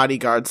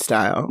 bodyguard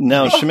style.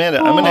 Now, Shamanda,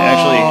 I'm going to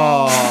actually...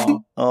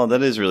 Oh. Oh,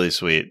 that is really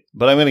sweet.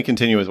 But I'm going to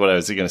continue with what I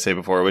was going to say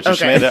before, which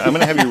is, Okay. Shamanda, I'm going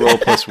to have you roll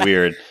plus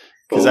weird,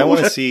 because I want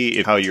to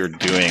see how you're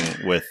doing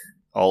with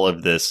all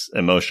of this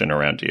emotion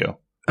around you.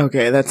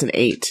 Okay, that's an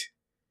 8.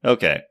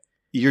 Okay.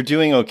 You're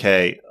doing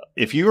okay.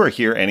 If you are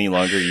here any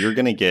longer, you're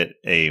going to get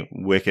a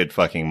wicked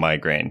fucking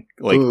migraine.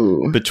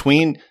 Ooh.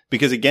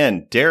 Because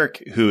again,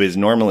 Derek, who is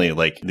normally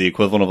the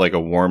equivalent of a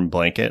warm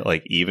blanket,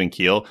 even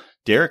keel,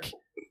 Derek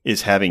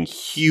is having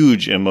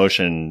huge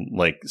emotion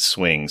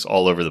swings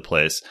all over the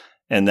place.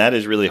 And that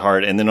is really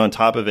hard. And then on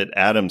top of it,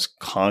 Adam's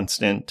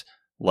constant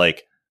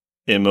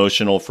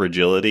emotional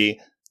fragility.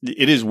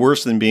 It is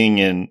worse than being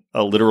in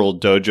a literal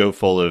dojo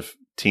full of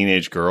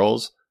teenage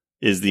girls.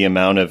 Is the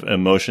amount of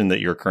emotion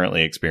that you're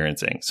currently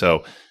experiencing.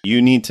 So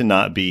you need to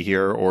not be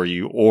here,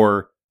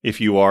 or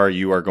if you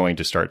are going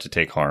to start to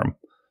take harm.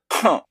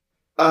 Huh.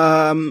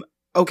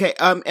 Okay.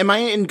 Am I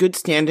in good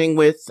standing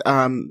with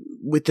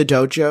the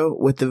dojo,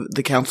 with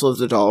the Council of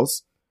the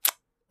Dolls?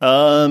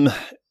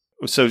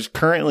 So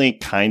currently,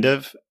 kind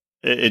of.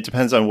 It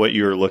depends on what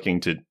you're looking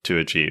to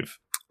achieve.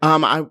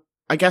 I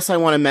guess I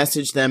want to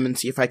message them and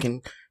see if I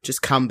can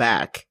just come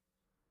back.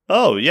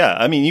 Oh yeah,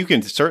 I mean, you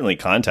can certainly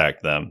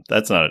contact them.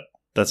 That's not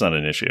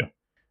an issue.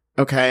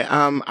 Okay.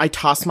 I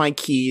toss my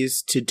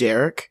keys to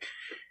Derek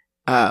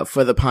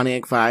for the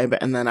Pontiac Vibe,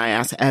 and then I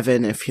ask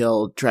Evan if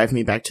he'll drive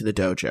me back to the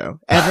dojo.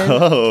 Evan,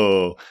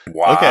 Oh,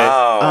 Wow. Okay.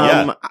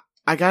 Yeah.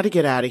 I got to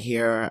get out of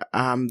here.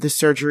 This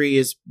surgery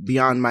is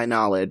beyond my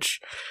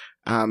knowledge.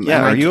 Yeah, and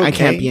are you I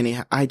can't okay? be any.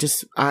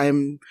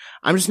 I'm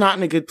just not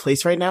in a good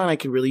place right now, and I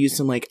could really use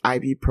some like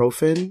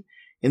ibuprofen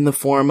in the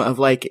form of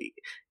like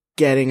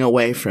getting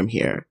away from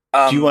here.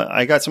 Do you want?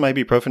 I got some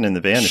ibuprofen in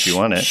the van if you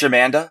want it.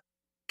 Shamanda,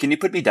 can you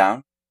put me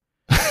down?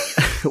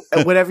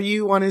 Whatever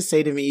you want to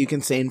say to me, you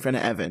can say in front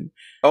of Evan.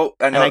 Oh,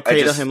 I And know. I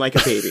cradle him like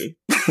a baby.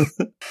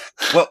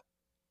 Well,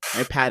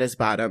 I pat his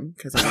bottom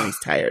because I know he's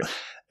tired.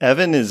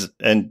 Evan is,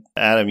 and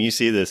Adam, you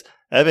see this.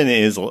 Evan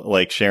is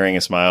like sharing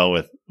a smile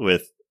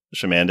with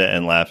Shamanda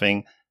and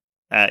laughing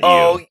at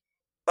you.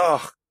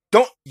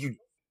 Don't you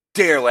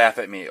dare laugh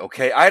at me,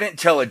 okay? I didn't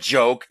tell a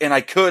joke, and I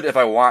could if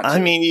I want to. I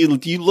mean,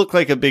 you look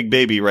like a big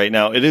baby right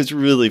now. It is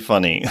really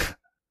funny.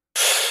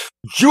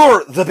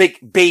 You're the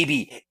big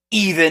baby,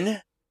 even.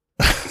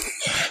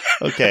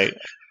 Okay,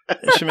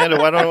 Shamanda,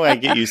 why don't I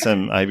get you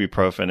some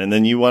ibuprofen, and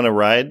then you want to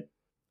ride?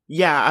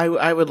 Yeah,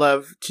 I would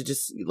love to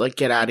just like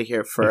get out of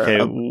here for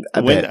Okay,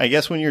 a bit. I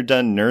guess when you're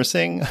done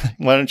nursing,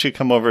 why don't you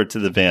come over to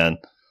the van?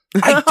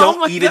 I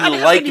don't even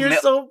like You're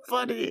mil- so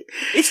funny.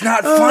 It's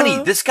not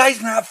funny. This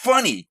guy's not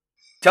funny.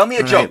 Tell me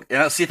a All joke, right.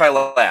 and I'll see if I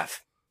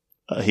laugh.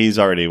 He's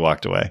already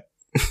walked away.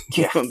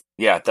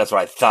 Yeah, that's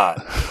what I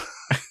thought.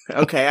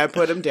 Okay, I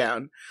put him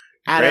down.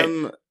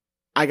 Adam,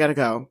 I gotta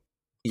go.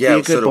 Yeah, Be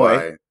a good so do boy.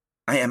 I.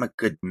 I am a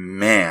good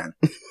man.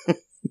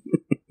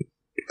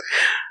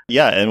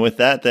 Yeah, and with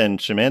that, then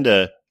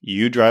Shamanda,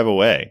 you drive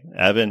away.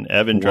 Evan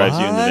drives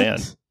you in the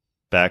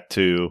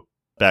van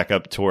back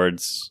up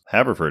towards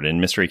Haverford in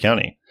Mystery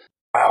County.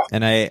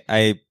 And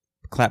I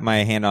clap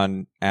my hand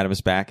on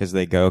Adam's back as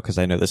they go because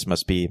I know this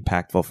must be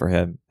impactful for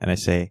him. And I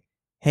say,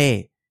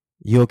 "Hey,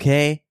 you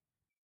okay?"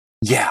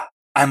 Yeah,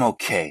 I'm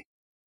okay.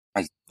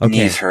 My Okay.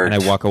 knees hurt.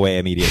 And I walk away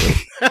immediately.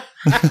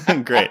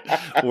 Great.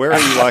 Where are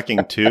you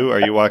walking to? Are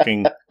you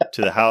walking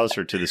to the house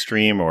or to the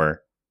stream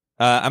or?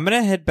 I'm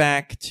gonna head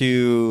back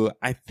to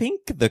I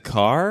think the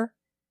car,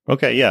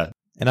 Okay, yeah,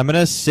 and I'm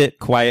gonna sit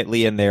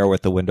quietly in there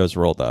with the windows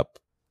rolled up.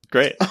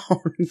 great.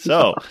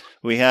 So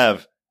we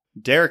have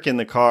Derek in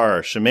the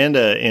car,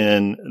 Shamanda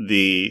in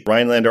the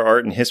Rhinelander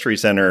Art and History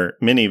Center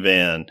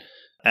minivan,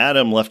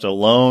 Adam left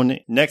alone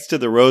next to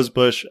the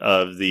rosebush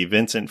of the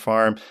Vincent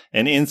farm,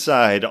 and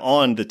inside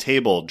on the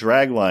table,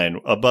 Dragline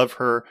above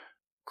her,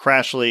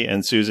 Crashly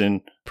and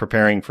Susan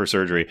preparing for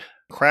surgery.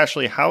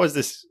 Crashly, how is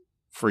this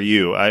for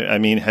you? I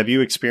mean, have you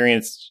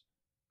experienced...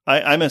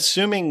 I'm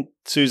assuming,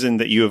 Susan,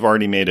 that you have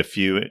already made a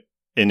few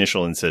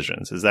initial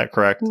incisions. Is that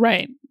correct?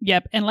 Right.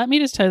 Yep. And let me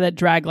just tell you that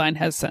Dragline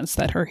has sensed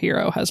that her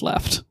hero has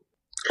left.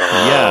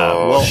 Yeah.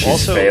 Well, she's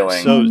also,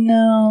 failing. so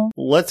no.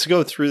 let's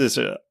go through this.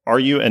 Are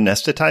you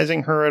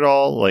anesthetizing her at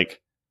all?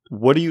 Like,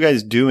 what are you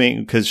guys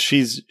doing? Because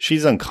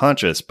she's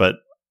unconscious, but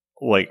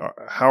like,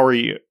 how are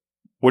you?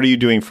 What are you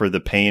doing for the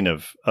pain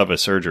of a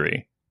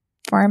surgery?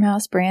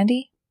 Farmhouse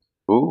brandy?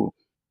 Ooh.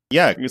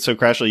 Yeah. So,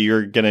 Crashly,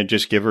 you're gonna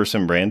just give her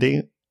some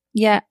brandy?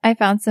 Yeah, I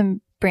found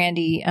some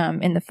brandy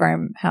in the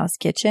farmhouse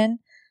kitchen.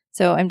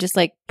 So I'm just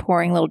like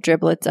pouring little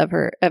driblets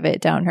of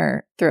it down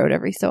her throat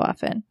every so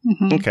often.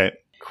 Mhm. Okay.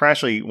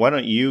 Crashly, why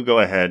don't you go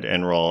ahead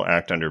and roll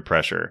Act Under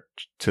Pressure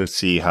to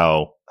see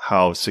how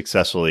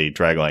successfully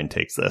Dragline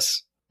takes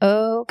this?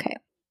 Okay.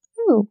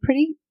 Ooh,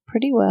 pretty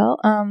well.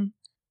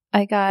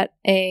 I got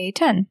a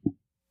 10.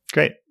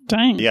 Great.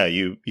 Dang. Yeah,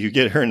 you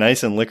get her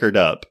nice and liquored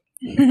up,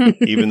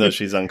 even though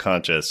she's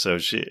unconscious. So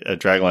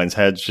Dragline's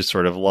head's just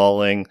sort of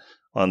lolling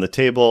on the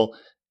table.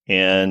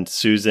 And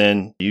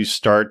Susan, you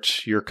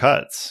start your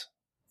cuts.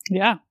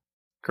 Yeah.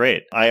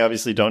 Great. I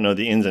obviously don't know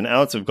the ins and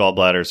outs of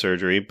gallbladder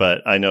surgery, but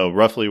I know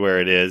roughly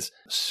where it is.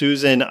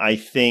 Susan, I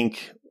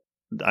think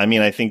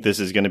this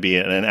is going to be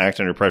an act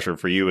under pressure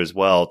for you as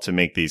well to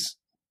make these,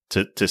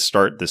 to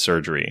start the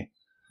surgery.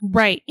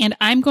 Right. And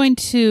I'm going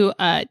to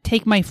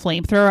take my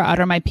flamethrower out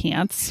of my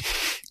pants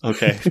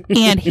Okay.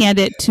 and hand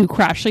it to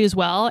Crashly as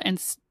well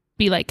and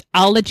be like,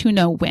 I'll let you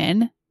know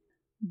when,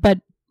 but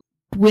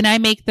when I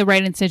make the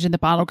right incision, the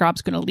bottle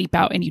grob's going to leap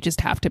out and you just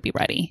have to be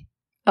ready.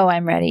 Oh,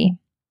 I'm ready.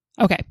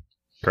 Okay.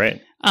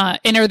 Great.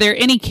 And are there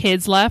any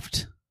kids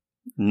left?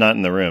 Not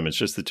in the room. It's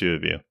just the two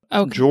of you.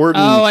 Okay.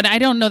 Jordan. Oh, and I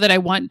don't know that I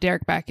want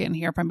Derek back in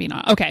here if I'm being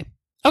honest.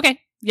 Okay.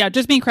 Yeah,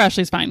 just being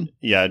Crashly's fine.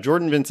 Yeah,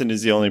 Jordan Vincent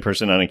is the only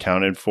person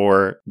unaccounted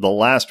for. The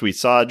last we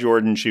saw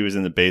Jordan, she was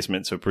in the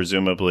basement, so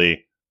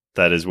presumably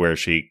that is where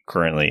she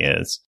currently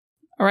is.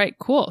 All right,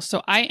 cool.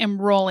 So I am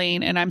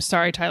rolling, and I'm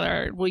sorry,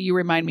 Tyler. Will you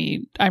remind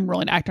me? I'm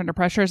rolling Act Under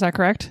Pressure. Is that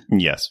correct?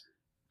 Yes.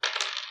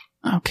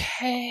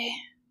 Okay.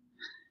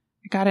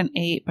 I got an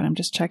 8, but I'm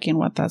just checking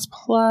what that's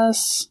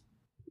plus.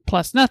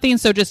 Plus nothing,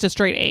 so just a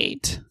straight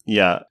 8.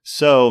 Yeah.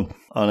 So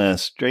on a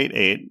straight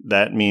 8,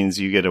 that means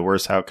you get a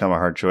worse outcome, a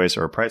hard choice,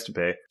 or a price to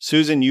pay.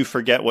 Susan, you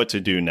forget what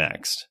to do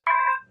next,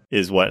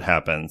 is what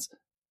happens.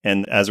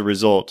 And as a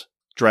result,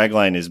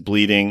 Dragline is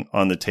bleeding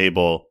on the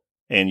table.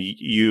 And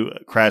you,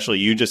 Crashly,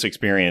 you just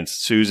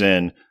experienced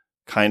Susan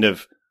kind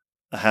of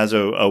has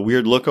a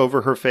weird look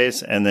over her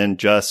face and then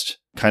just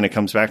kind of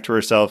comes back to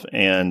herself,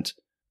 and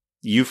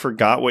you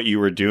forgot what you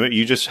were doing.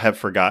 You just have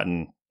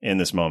forgotten in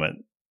this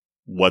moment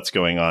what's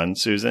going on,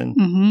 Susan.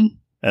 Mm-hmm.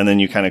 And then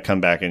you kind of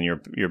come back and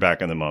you're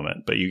back in the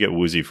moment, but you get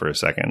woozy for a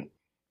second.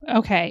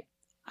 Okay.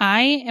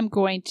 I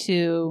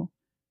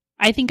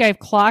think I've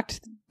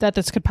clocked that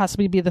this could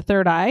possibly be the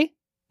third eye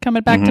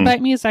coming back to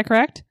bite me. Is that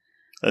correct?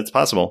 That's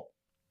possible.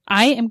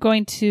 I am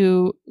going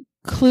to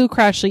clue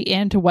Crashly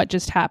into what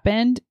just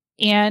happened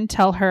and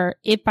tell her,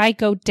 if I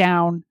go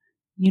down,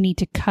 you need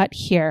to cut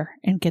here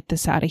and get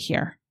this out of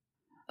here.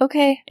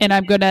 Okay. And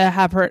I'm going to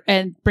have her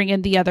and bring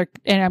in the other,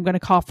 and I'm going to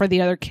call for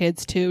the other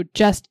kids too,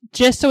 just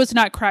so it's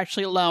not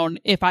Crashly alone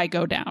if I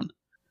go down.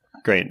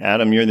 Great.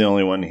 Adam, you're the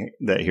only one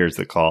that hears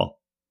the call.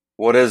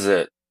 What is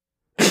it?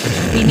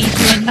 We need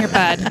you in here,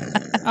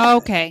 bud.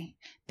 Okay.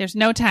 There's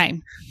no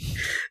time.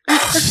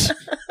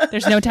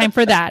 There's no time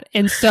for that.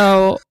 And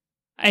so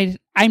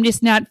I'm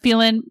just not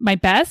feeling my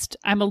best.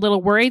 I'm a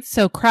little worried.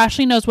 So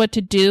Crashly knows what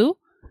to do.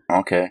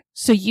 Okay.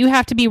 So you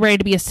have to be ready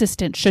to be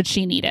assistant should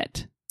she need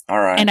it. All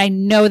right. And I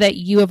know that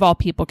you of all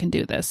people can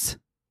do this.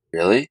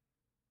 Really?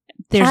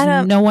 There's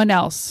Adam. no one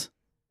else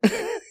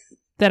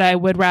that I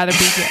would rather be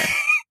here.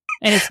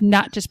 And it's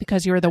not just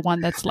because you're the one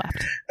that's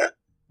left.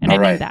 And All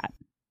I right. mean that.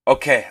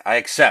 Okay, I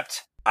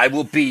accept. I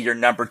will be your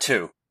number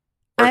 2.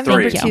 Or I'm 3.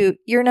 number 2.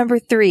 You're number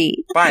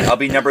 3. Fine, I'll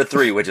be number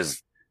 3, which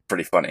is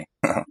pretty funny.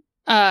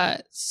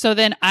 So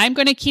then I'm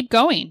going to keep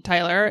going,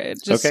 Tyler.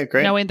 Just Okay,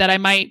 great. knowing that I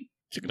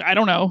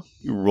don't know.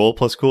 Roll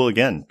plus cool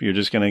again. You're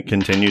just going to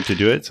continue to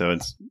do it. So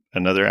it's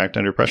another act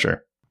under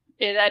pressure.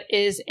 That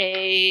is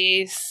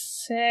a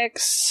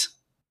 6.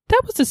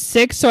 That was a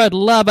 6, so I'd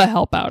love a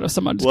help out if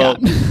someone's got.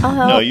 I'll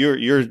help. No,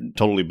 you're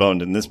totally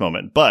boned in this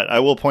moment. But I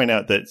will point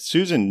out that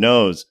Susan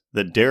knows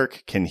that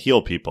Derek can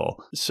heal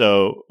people.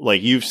 So,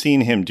 like, you've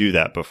seen him do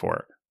that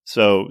before.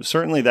 So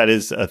certainly that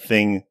is a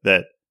thing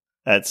that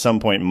at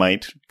some point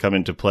might come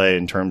into play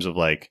in terms of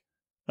like,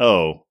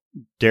 oh,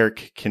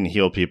 Derek can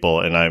heal people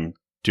and I'm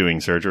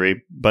doing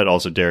surgery, but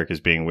also Derek is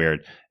being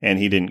weird and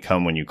he didn't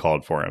come when you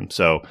called for him.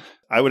 So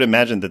I would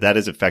imagine that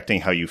is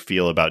affecting how you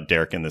feel about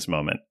Derek in this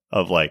moment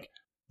of like,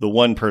 the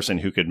one person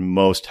who could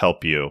most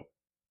help you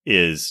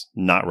is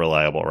not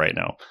reliable right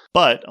now.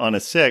 But on a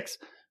 6,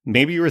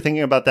 maybe you were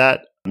thinking about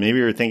that. Maybe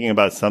you were thinking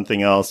about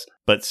something else.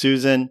 But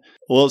Susan,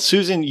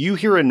 you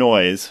hear a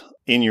noise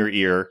in your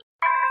ear,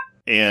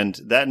 and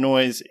that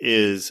noise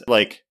is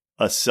like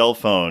a cell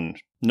phone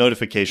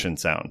notification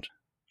sound.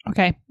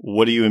 Okay.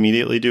 What do you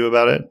immediately do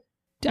about it?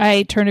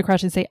 I turn to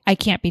Crush and say, I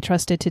can't be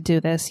trusted to do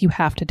this. You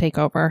have to take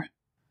over.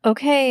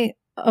 Okay.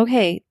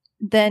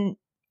 Then,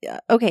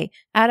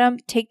 Adam,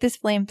 take this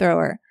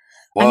flamethrower.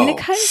 Whoa, I'm going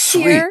to cut it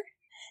sweet. here.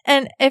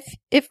 And if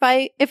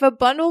a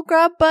bundle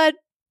grab bud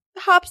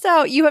hops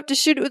out, you have to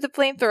shoot it with a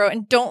flamethrower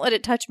and don't let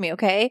it touch me,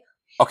 okay?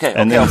 Okay,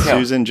 And then okay.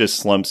 Susan just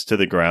slumps to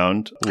the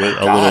ground with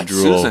a God,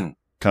 little drool Susan.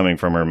 coming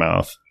from her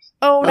mouth.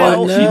 Oh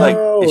no.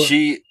 What? Is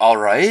she all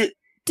right?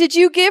 Did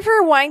you give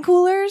her wine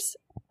coolers?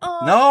 Oh.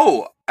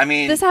 No. I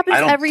mean, This happens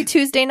I don't every thi-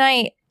 Tuesday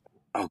night.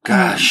 Oh,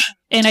 gosh.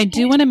 And I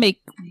do want to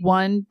make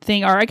one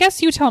thing, or I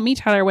guess you tell me,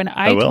 Tyler, when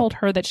I will. told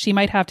her that she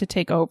might have to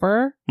take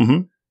over,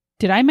 Mhm.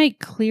 did I make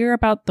clear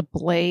about the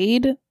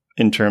blade?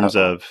 In terms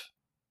Uh-oh. of,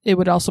 It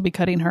would also be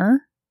cutting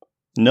her?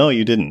 no,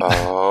 you didn't.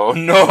 Oh,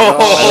 no.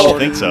 I don't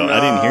think so. I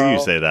didn't hear you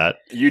say that.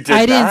 You did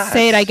I didn't not.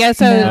 say it. I guess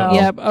No.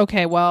 yeah.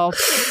 Okay, well,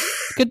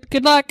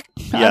 good luck.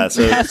 Yeah,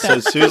 so Pass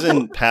out.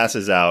 Susan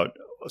passes out.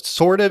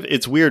 Sort of,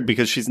 it's weird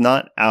because she's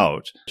not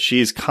out.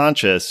 She's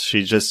conscious.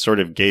 She's just sort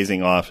of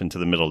gazing off into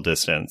the middle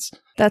distance.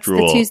 That's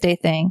Drool. the Tuesday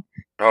thing.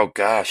 Oh,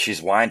 gosh.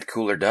 She's wined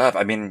coolered up.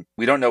 I mean,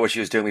 we don't know what she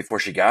was doing before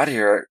she got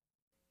here.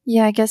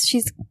 Yeah, I guess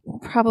she's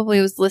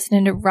probably was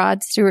listening to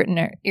Rod Stewart in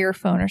her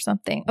earphone or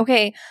something.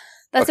 Okay,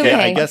 that's okay.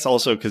 I guess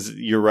also because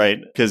you're right,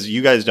 because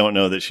you guys don't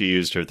know that she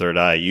used her third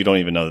eye. You don't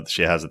even know that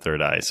she has a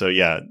third eye. So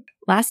yeah,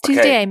 Last Okay.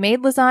 Tuesday I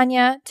made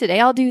lasagna. Today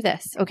I'll do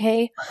this.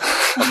 Okay.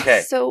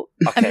 Okay. So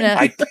I'm Okay. gonna.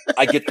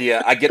 I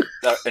get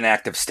an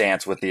active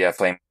stance with the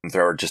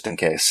flamethrower just in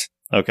case.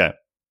 okay,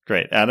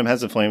 great. Adam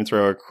has a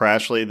flamethrower.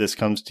 Crashly, this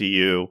comes to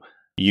you.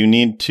 You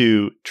need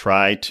to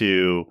try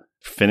to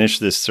finish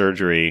this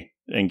surgery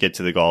and get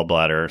to the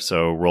gallbladder.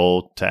 So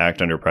roll to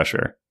act under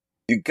pressure.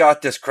 You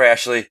got this,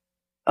 Crashly.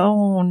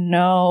 Oh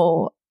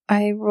no!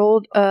 I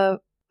rolled a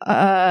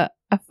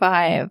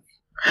 5.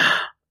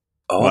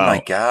 Oh, Wow.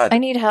 my God. I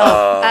need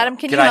help. Adam,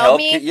 can you I help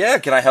me? Yeah,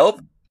 can I help?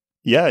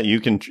 Yeah, you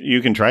can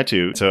try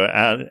to. So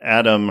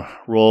Adam,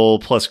 roll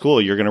plus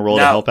cool. You're going to roll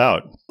to Now- help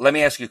out. Let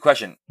me ask you a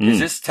question. Is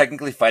this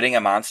technically fighting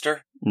a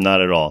monster?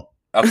 Not at all.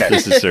 Okay.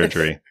 This is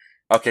surgery.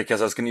 Okay,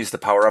 because I was going to use the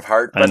power of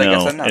heart, I but I, know,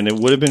 guess I'm not. and it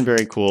would have been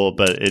very cool,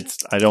 but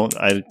I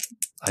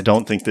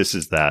don't think this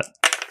is that.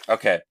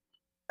 Okay.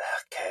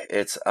 Okay,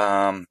 it's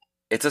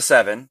a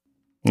 7,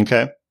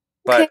 Okay.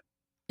 but Okay.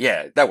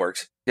 yeah, that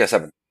works. Yeah,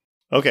 7.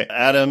 Okay.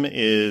 Adam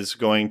is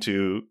going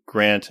to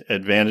grant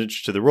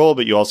advantage to the roll,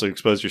 but you also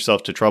expose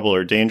yourself to trouble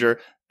or danger.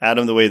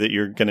 Adam, the way that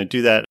you're going to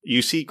do that,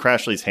 you see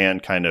Crashly's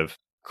hand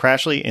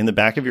Crashly, in the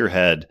back of your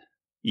head,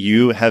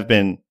 you have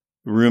been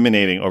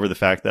ruminating over the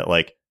fact that,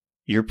 like,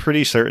 you're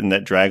pretty certain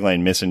that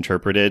Dragline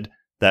misinterpreted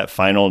that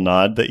final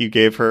nod that you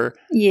gave her.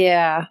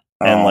 Yeah.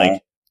 And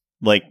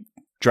like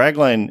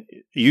Dragline,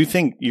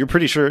 you're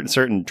pretty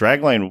certain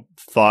Dragline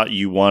thought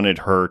you wanted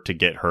her to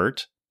get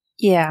hurt.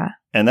 Yeah.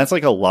 And that's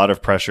like a lot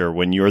of pressure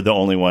when you're the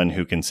only one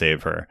who can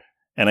save her.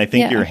 And I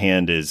think your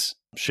hand is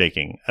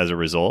shaking as a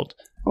result.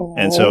 Oh.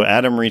 And so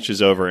Adam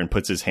reaches over and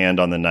puts his hand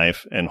on the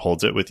knife and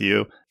holds it with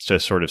you to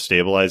sort of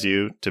stabilize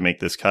you to make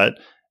this cut.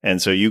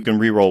 And so you can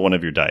re-roll one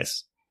of your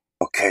dice.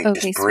 Okay, Okay,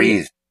 just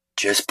breathe. sweet.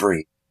 Just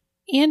breathe.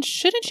 And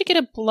shouldn't you get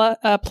a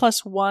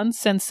 +1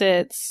 since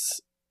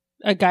it's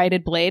a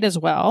guided blade as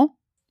well?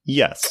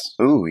 Yes.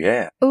 Ooh,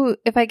 yeah. Ooh,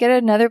 if I get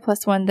another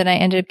 +1, then I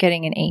ended up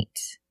getting an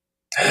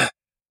 8.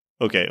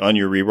 Okay, on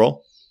your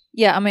re-roll?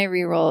 Yeah, on my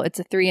reroll, it's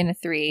a 3 and a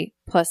 3,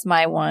 plus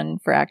my 1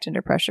 for act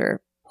under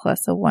pressure,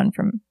 plus a 1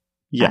 from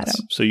Yes.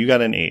 Adam. So you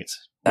got an 8,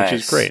 which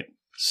is Nice. great.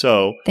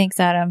 So Thanks,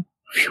 Adam.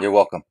 You're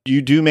welcome.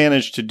 you do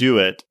manage to do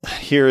it.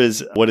 Here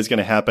is what is going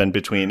to happen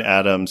between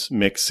Adam's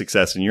mixed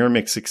success and your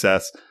mixed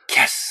success.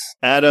 Yes.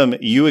 Adam,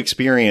 you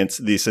experience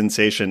the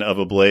sensation of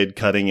a blade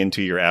cutting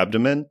into your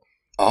abdomen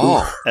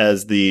Oh.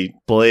 as the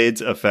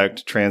blade's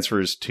effect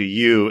transfers to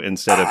you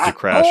instead of to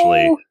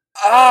Crashly.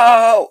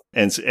 Oh.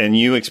 And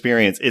you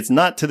experience, it's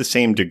not to the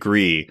same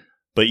degree,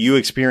 but you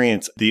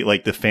experience the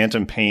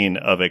phantom pain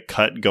of a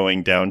cut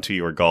going down to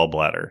your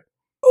gallbladder.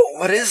 Oh,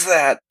 what is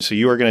that? So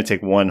you are going to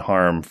take 1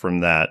 harm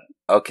from that.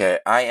 Okay,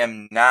 I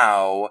am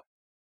now.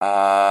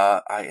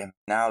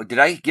 Did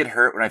I get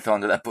hurt when I fell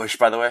into that bush,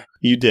 by the way?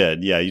 You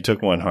did. Yeah, you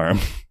took 1 harm.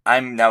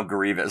 I'm now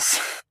Grievous.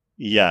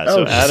 Yeah,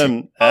 so Oh,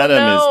 Adam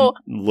no.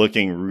 is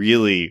looking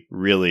really,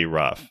 really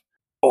rough.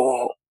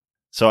 Oh.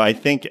 So I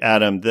think,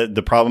 Adam,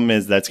 the problem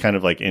is that's kind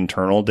of like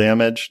internal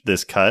damage,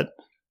 this cut,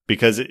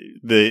 because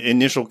the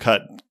initial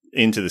cut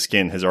into the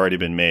skin has already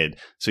been made.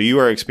 So you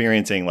are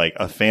experiencing like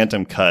a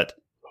phantom cut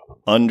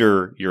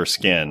under your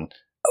skin,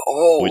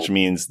 Oh. which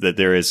means that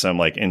there is some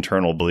like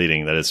internal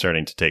bleeding that is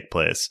starting to take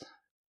place.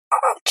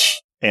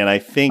 Ouch. And I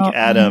think Uh-oh.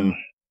 Adam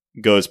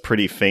goes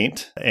pretty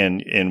faint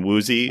and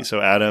woozy. So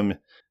Adam,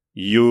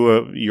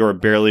 you're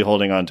barely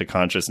holding on to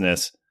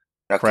consciousness.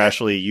 Okay.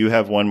 Crashly, you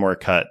have 1 more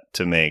cut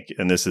to make,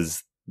 and this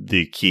is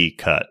the key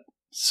cut.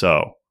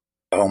 So,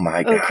 Oh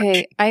my god.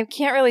 Okay, I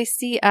can't really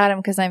see Adam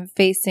because I'm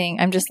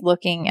just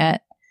looking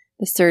at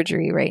the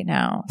surgery right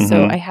now. So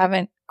Mhm. I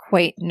haven't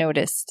quite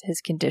noticed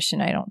his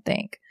condition, I don't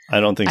think. I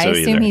don't think I so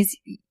assume either. he's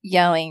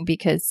yelling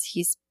because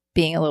he's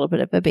being a little bit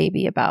of a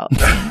baby about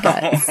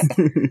guts.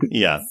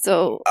 Yeah.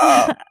 So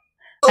Oh.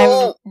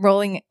 I'm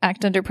rolling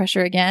act under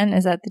pressure again.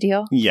 Is that the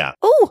deal? Yeah.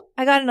 Oh,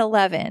 I got an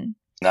 11.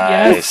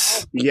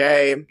 Nice.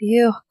 Yay.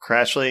 Ew.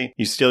 Crashly,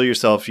 you steel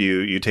yourself,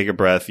 you take a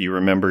breath, you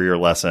remember your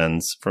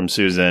lessons from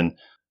Susan,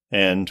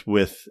 and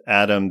with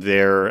Adam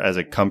there as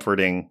a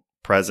comforting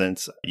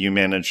presence, you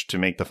manage to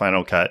make the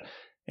final cut,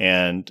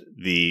 and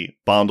the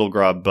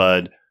Bondlegrob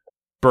bud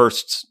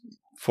bursts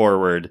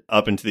forward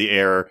up into the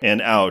air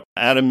and out.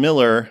 Adam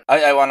Miller,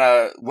 I want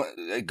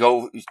to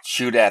go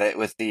shoot at it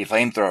with the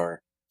flamethrower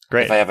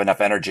great, if I have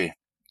enough energy.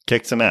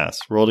 kick some ass.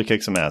 Roll to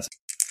kick some ass.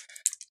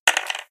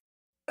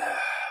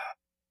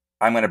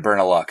 I'm going to burn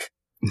a luck.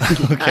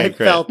 Okay, I great.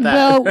 felt that.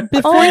 Well,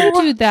 before Oh.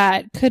 you do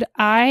that, could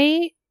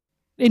I,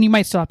 and you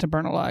might still have to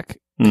burn a luck,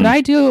 could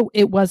I do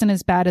it wasn't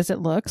as bad as it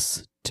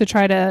looks to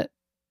try to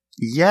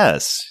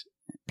Yes.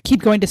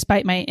 keep going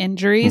despite my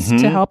injuries to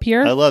Mhm. help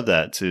here? I love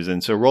that,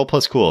 Susan. So roll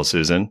plus cool,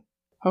 Susan.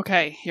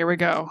 Okay, here we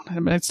go. It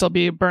might still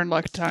be burn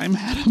luck time.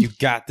 You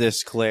got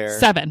this, Claire.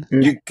 7.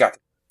 You got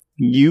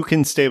You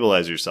can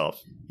stabilize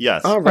yourself.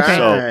 Yes. All Okay.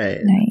 right.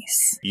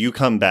 Nice. You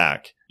come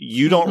back.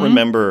 You don't Mhm.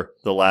 remember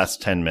the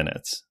last 10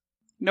 minutes.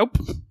 Nope.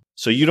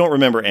 So you don't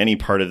remember any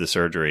part of the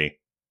surgery.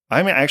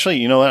 I mean, actually,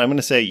 you know what? I'm going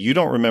to say you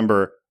don't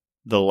remember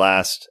the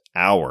last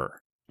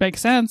hour,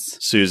 Makes sense.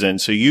 Susan.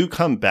 So you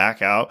come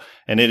back out,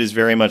 and it is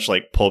very much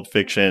like Pulp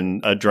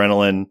Fiction,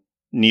 adrenaline,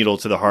 needle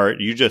to the heart.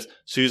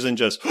 Susan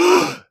just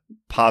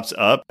pops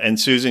up. And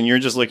Susan, you're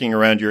just looking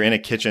around. You're in a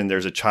kitchen.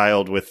 There's a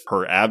child with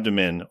her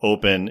abdomen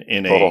open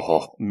in a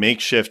Oh.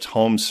 makeshift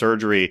home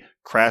surgery.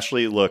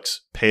 Crashly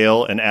looks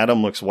pale, and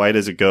Adam looks white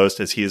as a ghost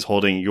as he is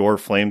holding your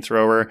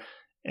flamethrower.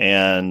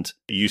 And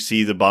you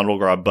see the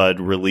Bondlegrob bud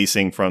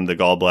releasing from the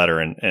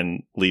gallbladder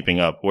and leaping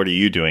up. What are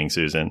you doing,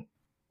 Susan?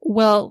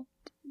 Well,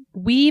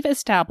 we've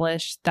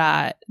established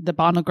that the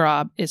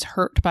Bondlegrob is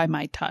hurt by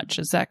my touch.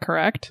 Is that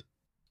correct?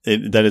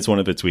 That is one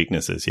of its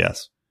weaknesses,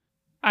 yes.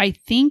 I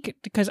think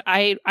because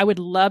I would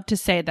love to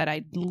say that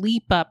I'd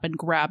leap up and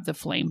grab the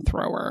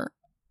flamethrower.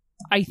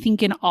 I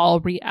think in all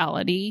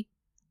reality,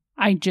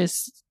 I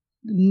just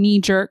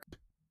knee-jerk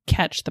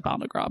catch the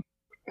Bondlegrob.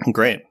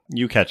 Great.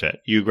 You catch it.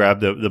 You grab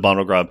the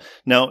Bondlegrob.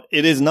 Now,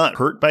 it is not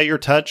hurt by your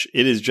touch.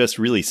 It is just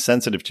really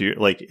sensitive to you.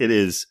 Like, it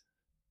is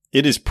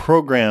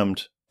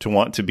programmed to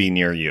want to be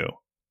near you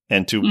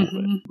and to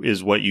Mhm.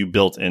 is what you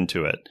built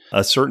into it.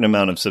 A certain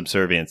amount of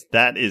subservience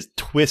that is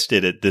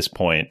twisted at this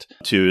point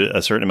to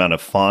a certain amount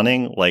of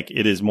fawning. Like,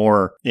 it is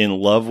more in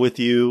love with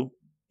you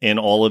in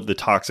all of the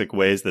toxic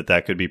ways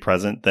that could be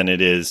present than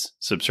it is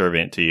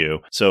subservient to you.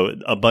 So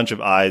a bunch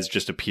of eyes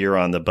just appear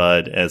on the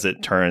bud as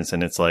it turns,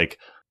 and it's like,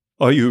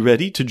 are you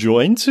ready to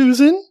join,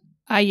 Susan?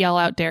 I yell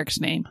out Derek's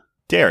name.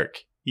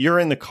 Derek, you're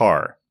in the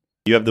car.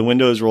 You have the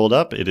windows rolled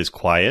up. It is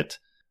quiet.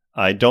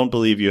 I don't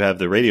believe you have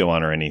the radio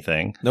on or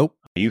anything. Nope.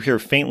 You hear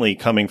faintly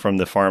coming from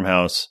the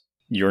farmhouse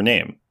your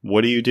name.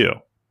 What do you do?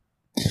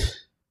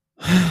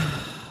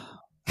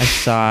 I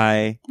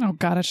sigh. Oh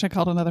God, I should have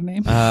called another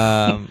name.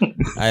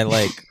 I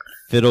like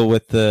fiddle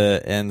with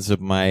the ends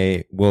of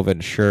my woven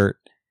shirt,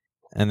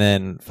 and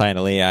then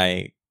finally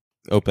I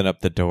open up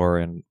the door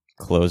and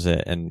close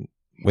it, and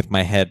with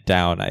my head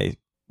down, I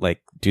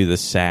like do the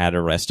sad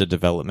Arrested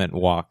Development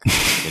walk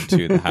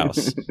into the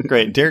house.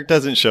 Great. Derek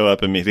doesn't show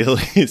up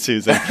immediately,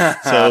 Susan.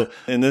 So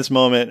in this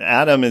moment,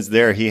 Adam is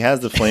there. He has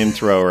the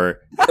flamethrower.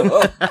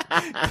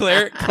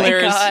 Claire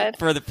is,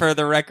 for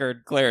the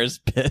record, Claire is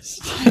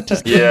pissed.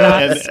 Yeah.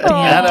 And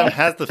Adam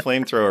has the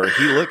flamethrower.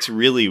 He looks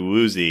really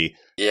woozy.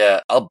 Yeah,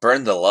 I'll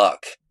burn the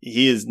luck.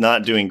 He is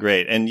not doing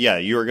great. And yeah,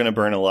 you are going to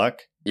burn a luck.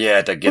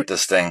 Yeah, to get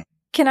this thing.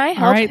 Can I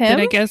help All right, him? then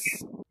I guess.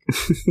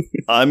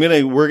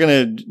 We're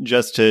going to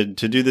just to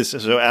do this.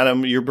 So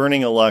Adam, you're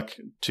burning a luck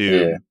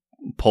to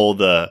pull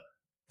the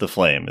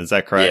flame. Is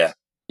that correct? Yeah.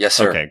 Yes,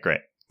 sir. Okay, great.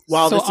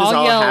 While So this is I'll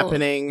all yell-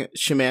 happening,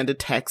 Shamanda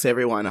texts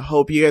everyone. I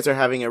hope you guys are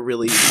having a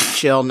really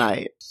chill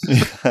night.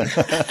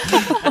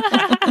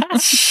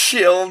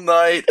 Chill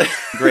night.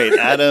 Great.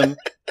 Adam,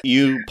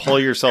 you pull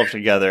yourself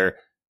together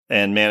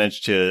and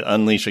manage to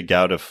unleash a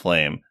gout of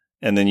flame,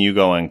 and then you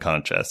go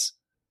unconscious.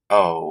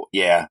 Oh,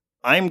 yeah.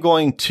 I'm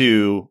going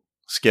to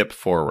skip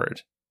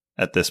forward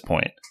at this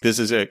point. This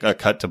is a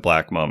cut to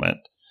black moment.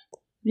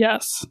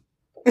 Yes.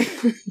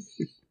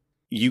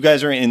 You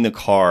guys are in the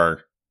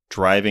car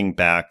driving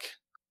back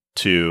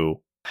to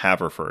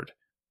Haverford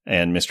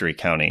and Mystery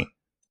County.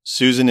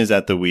 Susan is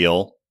at the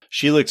wheel.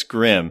 She looks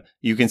grim.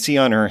 You can see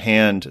on her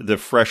hand the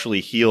freshly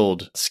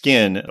healed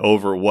skin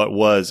over what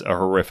was a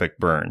horrific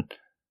burn.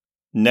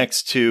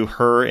 Next to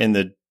her in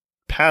the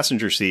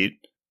passenger seat,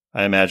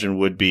 I imagine,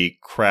 would be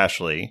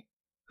Crashly,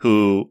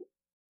 who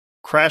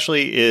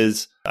Crashly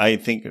is, I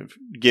think,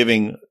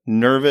 giving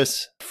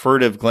nervous,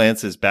 furtive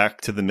glances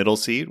back to the middle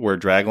seat where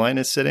Dragline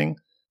is sitting.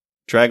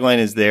 Dragline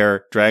is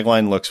there.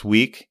 Dragline looks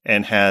weak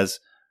and has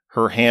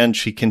her hand.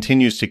 She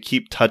continues to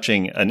keep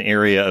touching an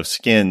area of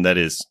skin that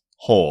is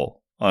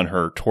whole on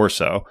her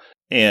torso,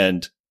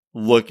 and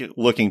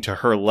looking to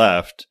her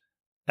left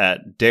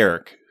at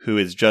Derek, who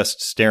is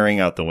just staring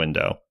out the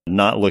window,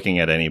 not looking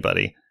at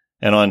anybody.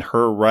 And on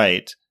her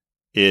right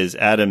is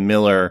Adam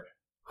Miller,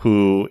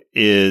 who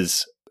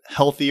is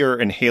healthier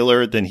and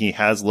haler than he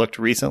has looked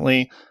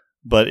recently,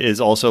 but is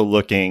also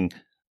looking,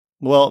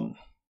 well,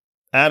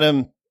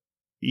 Adam,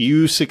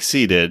 you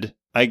succeeded.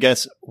 I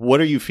guess, what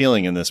are you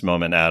feeling in this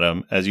moment,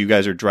 Adam, as you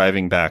guys are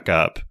driving back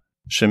up?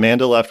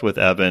 Shamanda left with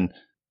Evan.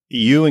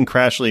 You and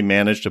Crashly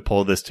managed to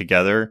pull this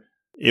together.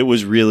 It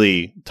was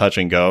really touch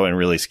and go and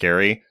really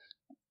scary.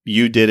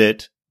 You did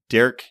it.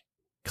 Derek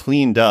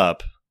cleaned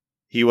up.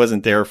 He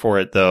wasn't there for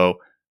it, though.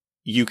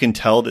 You can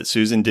tell that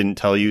Susan didn't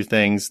tell you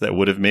things that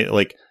would have made,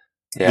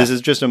 this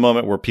is just a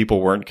moment where people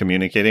weren't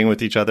communicating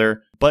with each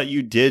other, but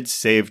you did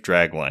save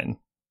Dragline.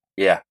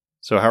 Yeah.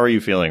 So how are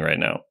you feeling right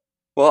now?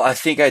 Well, I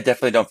think I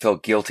definitely don't feel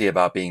guilty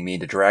about being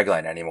mean to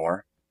Dragline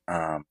anymore.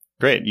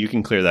 Great. You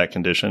can clear that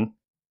condition.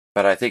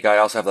 But I think I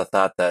also have the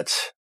thought that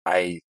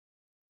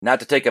not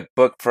to take a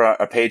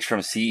page from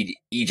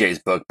EJ's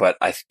book, but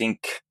I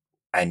think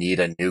I need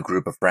a new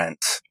group of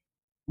friends.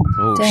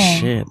 Oh,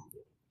 Dang. shit.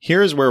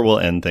 Here's where we'll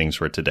end things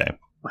for today.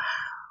 Wow.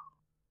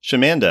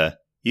 Shamanda,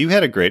 you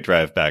had a great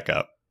drive back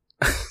up.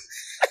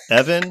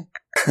 Evan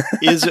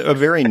is a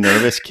very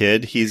nervous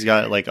kid. He's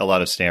got a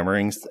lot of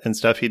stammering and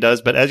stuff he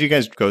does. But as you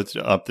guys go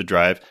up the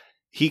drive,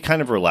 he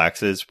kind of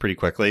relaxes pretty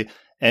quickly.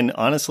 And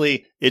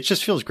honestly, it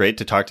just feels great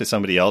to talk to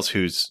somebody else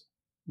who's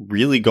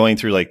really going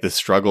through the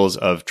struggles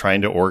of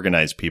trying to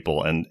organize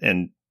people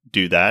and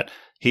do that.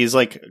 He's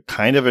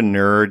kind of a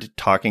nerd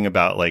talking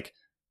about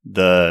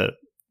the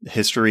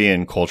history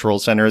and cultural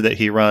center that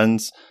he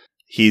runs.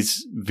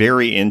 He's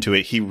very into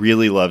it. He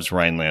really loves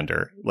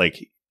Rhinelander.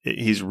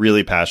 He's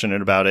really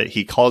passionate about it.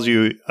 He calls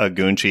you a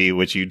Goonchi,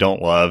 which you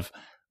don't love,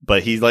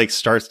 but he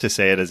starts to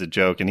say it as a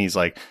joke. And he's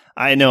like,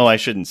 I know I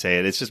shouldn't say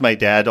it. It's just my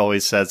dad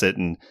always says it.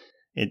 And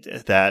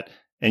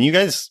and you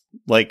guys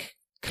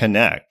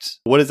connect.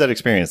 What is that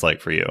experience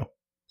like for you?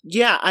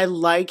 Yeah, I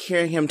like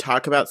hearing him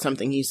talk about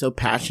something he's so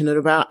passionate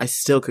about. I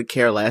still could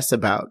care less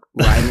about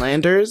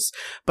Rhinelanders,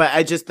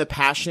 but the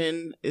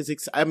passion is,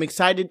 I'm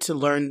excited to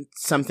learn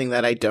something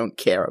that I don't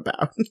care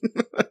about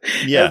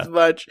as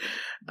much.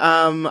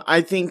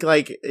 I think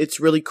it's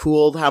really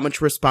cool how much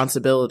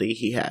responsibility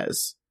he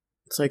has.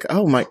 It's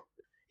oh my,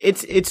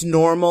 it's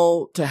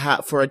normal to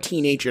have, for a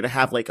teenager to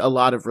have a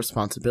lot of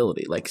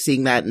responsibility.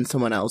 Seeing that in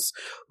someone else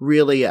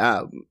really,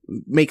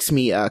 makes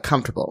me,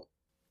 comfortable.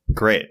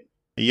 Great.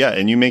 Yeah,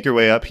 and you make your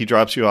way up. He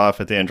drops you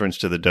off at the entrance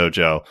to the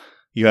dojo.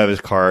 You have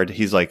his card.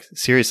 He's like,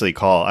 seriously,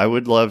 call. I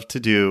would love to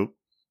do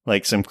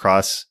some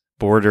cross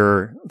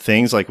border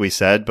things, like we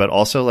said, but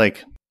also,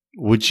 like,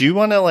 would you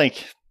want to,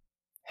 like,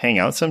 hang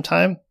out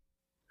sometime?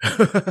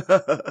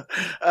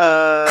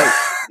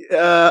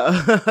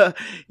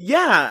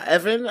 Yeah,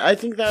 Evan, I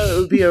think that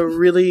would be a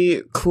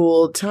really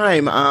cool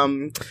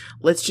time.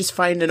 Let's just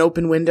find an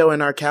open window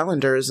in our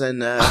calendars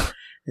and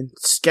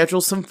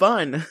schedule some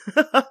fun.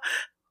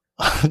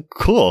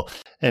 Cool.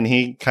 And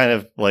he kind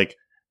of, like,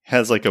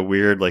 has, like, a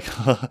weird, like,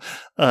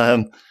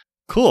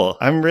 cool.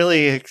 I'm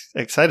really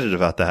excited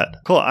about that.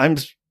 Cool. I'm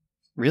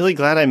really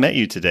glad I met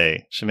you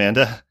today,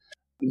 Shamanda.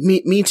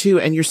 Me too,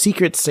 and your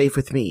secret's safe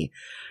with me.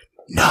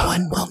 No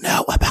one will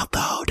know about the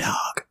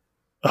Hodog.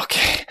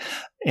 Okay.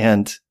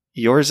 And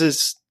yours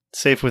is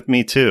safe with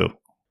me too.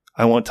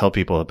 I won't tell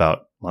people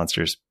about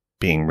monsters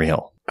being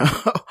real.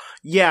 Oh,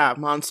 yeah,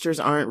 monsters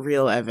aren't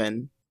real,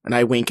 Evan. And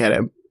I wink at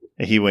him.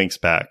 He winks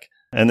back.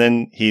 And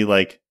then he,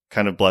 like,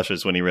 kind of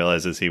blushes when he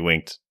realizes he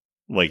winked,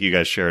 like you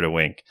guys shared a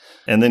wink.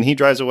 And then he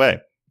drives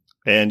away.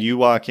 And you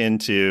walk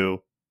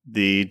into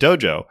the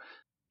dojo.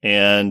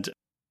 And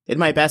in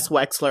my best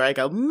Wexler, I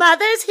go,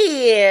 Mother's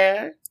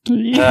here!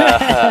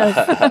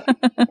 Yes.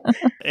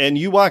 and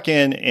you walk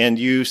in and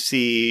you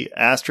see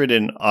Astrid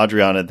and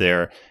Adriana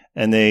there,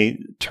 and they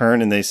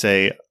turn and they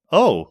say,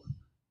 "Oh,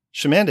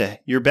 Shamanda,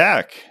 you're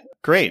back.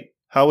 Great.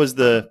 How was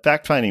the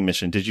fact-finding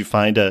mission? Did you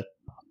find a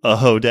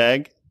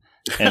Hodag?"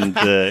 And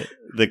a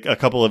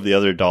couple of the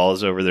other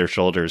dolls over their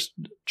shoulders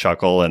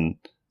chuckle and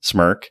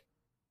smirk.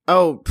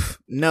 Oh,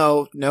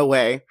 no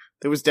way.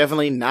 There was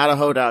definitely not a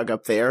Hodog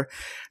up there.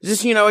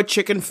 Just, a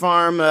chicken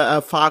farm,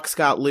 a fox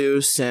got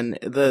loose, and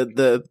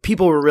the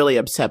people were really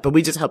upset, but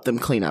we just helped them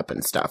clean up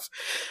and stuff.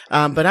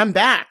 But I'm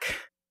back.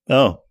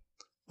 Oh,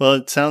 well,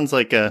 it sounds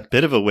like a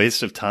bit of a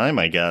waste of time,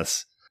 I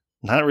guess.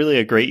 Not really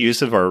a great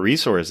use of our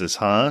resources,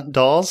 huh,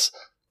 dolls?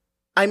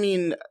 I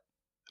mean,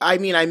 I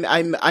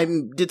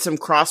did some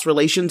cross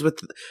relations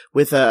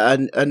with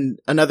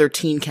another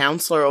teen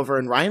counselor over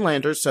in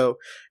Rhinelander, so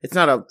it's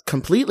not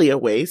completely a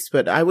waste.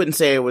 But I wouldn't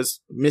say I was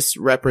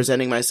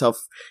misrepresenting myself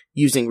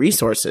using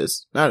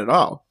resources. Not at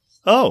all.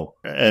 Oh,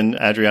 and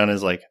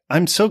Adriana's like,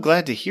 I'm so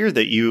glad to hear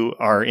that you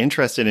are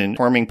interested in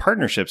forming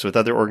partnerships with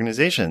other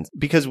organizations,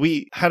 because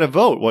we had a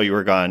vote while you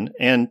were gone,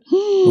 and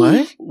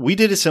what? We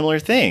did a similar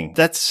thing.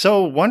 That's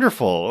so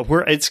wonderful.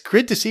 It's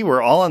good to see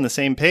we're all on the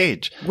same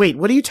page. Wait,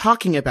 what are you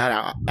talking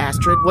about,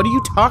 Astrid? What are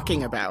you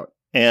talking about?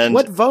 And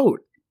what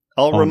vote?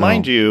 I'll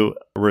remind you,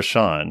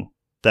 Rashawn,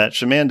 that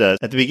Shamanda,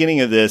 at the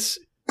beginning of this,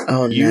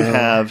 you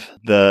have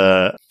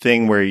the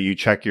thing where you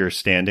check your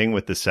standing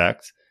with the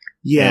sect.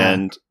 Yeah.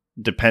 And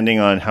depending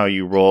on how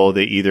you roll,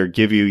 they either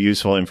give you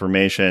useful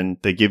information,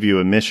 they give you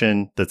a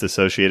mission that's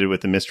associated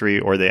with the mystery,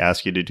 or they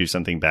ask you to do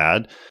something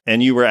bad.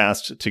 And you were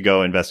asked to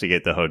go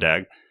investigate the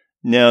Hodag.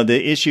 Now,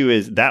 the issue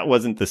is that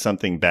wasn't the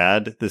something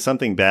bad. The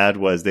something bad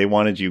was they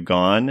wanted you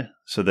gone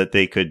so that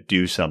they could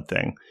do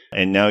something.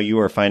 And now you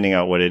are finding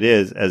out what it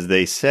is, as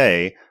they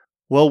say,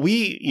 well,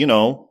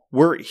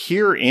 we're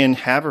here in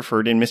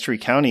Haverford in Mystery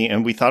County,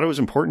 and we thought it was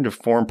important to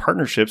form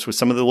partnerships with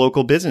some of the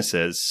local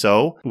businesses.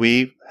 So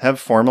we have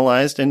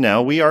formalized, and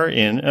now we are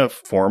in a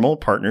formal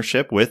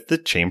partnership with the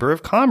Chamber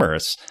of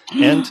Commerce.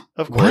 And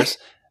of course,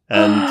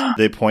 and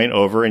they point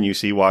over, and you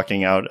see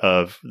walking out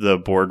of the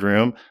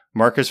boardroom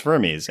Marcus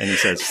Vermes, and he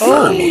says,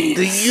 "Oh, do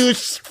you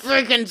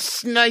freaking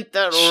snipe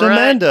that rat?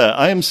 Shamanda,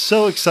 I am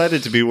so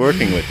excited to be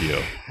working with you."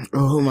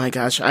 Oh my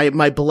gosh,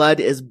 my blood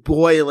is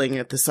boiling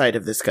at the sight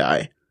of this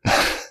guy.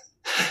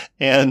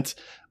 And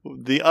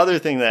the other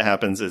thing that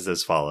happens is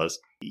as follows.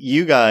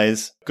 You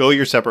guys go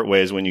your separate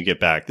ways when you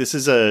get back. This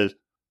is a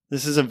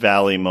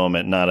valley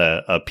moment, not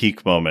a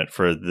peak moment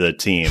for the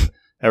team.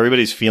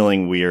 Everybody's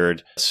feeling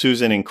weird.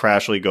 Susan and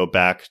Crashly go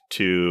back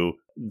to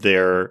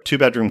their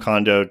 2-bedroom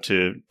condo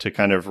to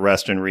kind of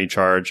rest and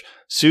recharge.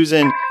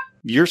 Susan,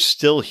 you're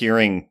still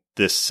hearing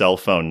this cell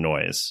phone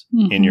noise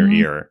in your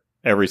ear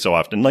every so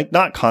often. Like,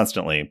 not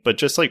constantly, but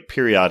just like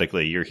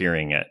periodically you're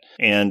hearing it.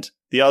 And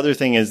the other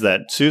thing is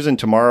that, Susan,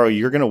 tomorrow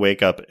you're going to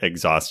wake up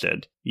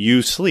exhausted.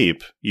 You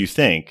sleep, you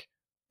think,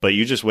 but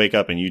you just wake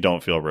up and you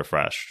don't feel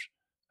refreshed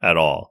at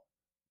all.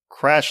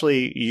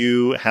 Crashly,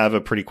 you have a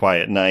pretty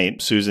quiet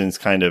night. Susan's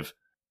kind of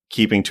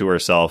keeping to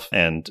herself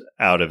and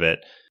out of it.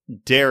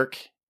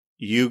 Derek,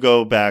 you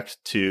go back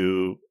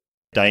to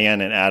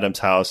Diane and Adam's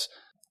house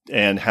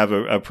and have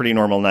a pretty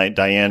normal night.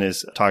 Diane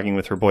is talking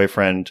with her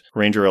boyfriend,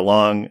 Ranger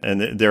Along,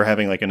 and they're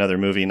having like another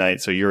movie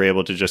night. So you're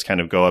able to just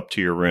kind of go up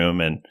to your room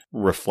and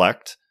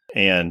reflect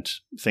and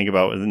think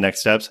about the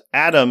next steps.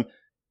 Adam,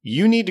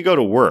 you need to go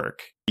to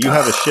work. You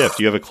have a shift.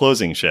 You have a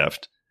closing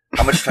shift.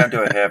 How much time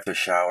do I have to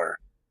shower?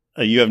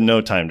 You have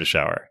no time to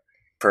shower.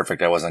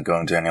 Perfect. I wasn't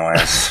going to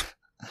anyways.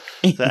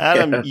 So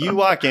Adam, you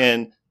walk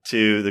in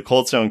to the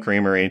Cold Stone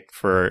Creamery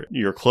for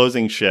your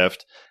closing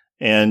shift.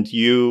 And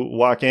you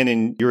walk in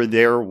and you're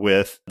there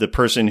with the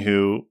person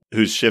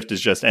whose shift is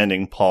just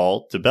ending,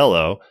 Paul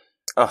DeBello.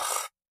 Ugh.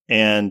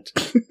 And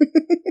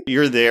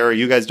you're there.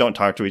 You guys don't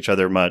talk to each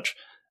other much.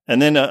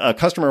 And then a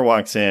customer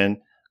walks in,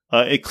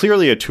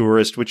 clearly a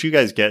tourist, which you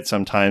guys get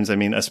sometimes. I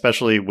mean,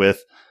 especially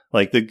with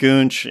like the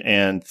Goonch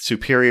and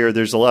Superior.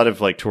 There's a lot of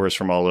like tourists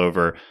from all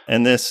over.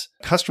 And this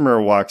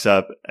customer walks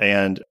up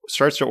and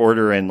starts to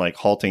order in like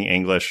halting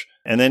English.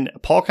 And then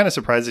Paul kind of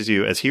surprises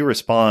you as he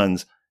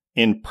responds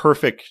in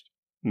perfect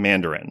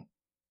Mandarin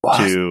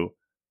to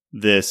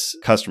this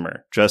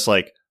customer, just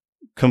like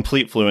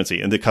complete fluency.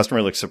 And the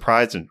customer looks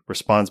surprised and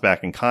responds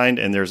back in kind.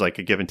 And there's like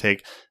a give and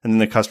take. And then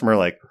the customer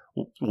like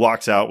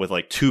walks out with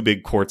like 2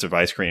 big quarts of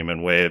ice cream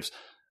and waves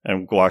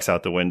and walks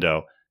out the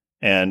window.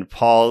 And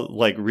Paul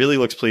like really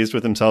looks pleased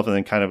with himself and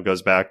then kind of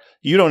goes back.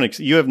 You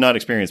have not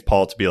experienced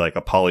Paul to be like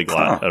a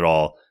polyglot at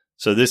all.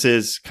 So this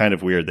is kind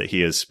of weird that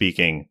he is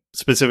speaking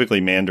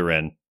specifically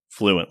Mandarin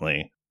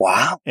fluently.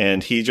 Wow.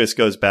 And he just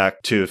goes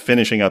back to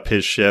finishing up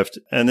his shift.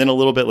 And then a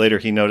little bit later,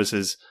 he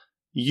notices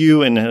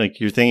you and like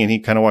your thing. And he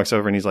kind of walks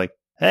over and he's like,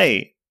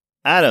 "Hey,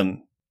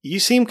 Adam, you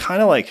seem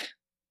kind of like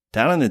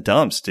down in the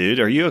dumps, dude.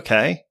 Are you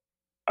okay?"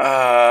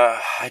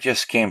 I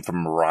just came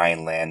from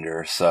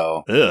Rhinelander,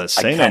 so Ugh,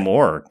 say no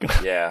more.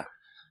 Yeah,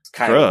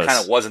 kind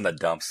Gross. of was in the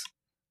dumps.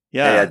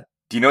 Yeah. Hey,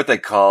 do you know what they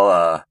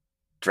call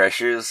dress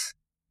shoes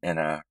in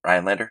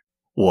Rhinelander?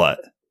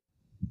 What?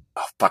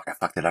 Oh fuck! I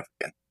fucked it up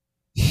again.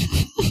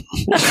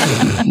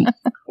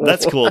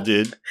 That's cool,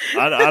 dude.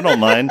 I don't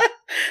mind.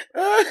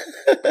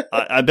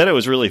 I bet it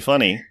was really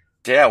funny.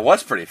 Yeah, it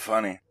was pretty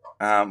funny.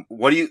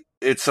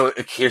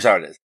 Here's how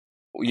it is.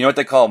 You know what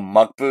they call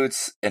muck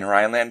boots in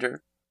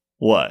Rhinelander?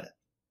 What?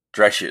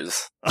 Dress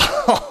shoes.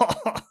 What?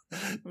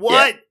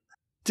 Yeah.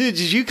 Dude,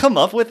 did you come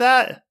up with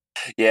that?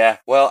 Yeah,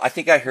 well, I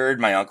think I heard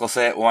my uncle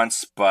say it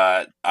once,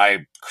 but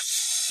I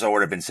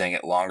sort of been saying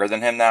it longer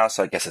than him now,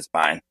 so I guess it's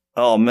mine.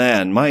 Oh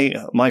man,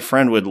 my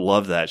friend would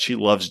love that. She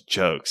loves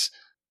jokes.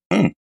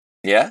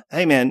 Yeah?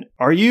 Hey man,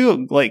 are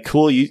you like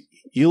cool? You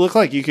look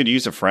like you could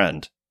use a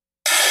friend.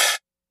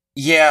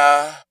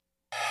 Yeah,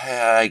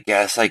 I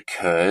guess I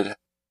could.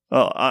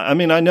 Oh, I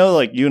mean, I know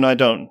like you and I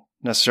don't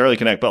necessarily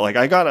connect, but like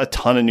I got a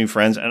ton of new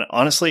friends, and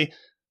honestly,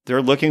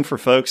 they're looking for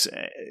folks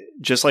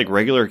just like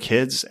regular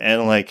kids.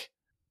 And like,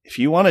 if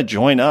you want to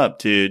join up,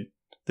 dude,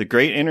 the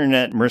Great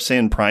Internet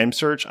Mersenne Prime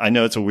Search. I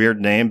know it's a weird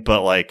name,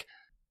 but like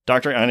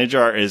Dr.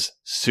 Einijar is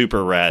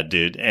super rad,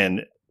 dude,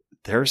 and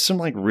there's some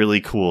like really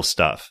cool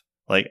stuff.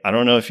 Like, I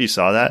don't know if you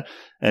saw that,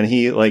 and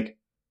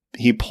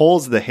he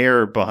pulls the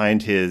hair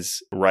behind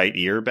his right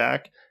ear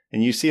back,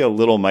 and you see a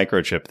little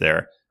microchip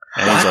there,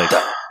 and he's like,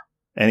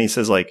 and he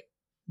says like,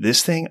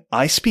 "This thing,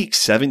 I speak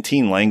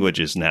 17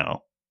 languages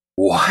now."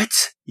 What?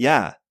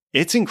 Yeah,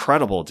 it's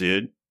incredible,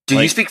 dude. Do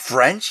Like, you speak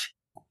French?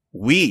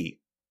 Oui.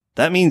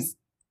 That means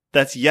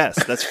that's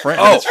yes. That's French.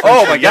 Oh, that's French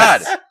oh for my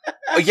yes. god.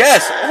 Oh,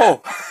 yes.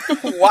 Oh,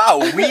 wow.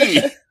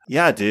 Oui.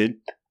 Yeah, dude.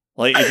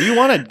 Like, if you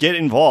want to get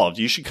involved,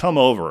 you should come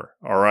over.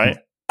 All right.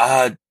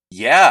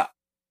 Yeah.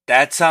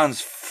 That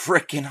sounds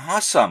freaking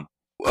awesome.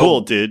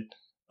 Cool, dude.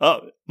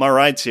 Oh, my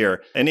ride's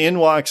here. And in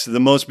walks the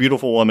most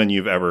beautiful woman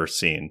you've ever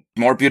seen.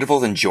 More beautiful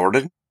than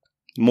Jordan?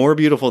 More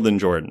beautiful than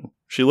Jordan.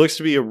 She looks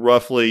to be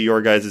roughly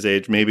your guys'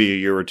 age, maybe a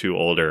year or two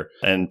older.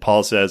 And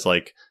Paul says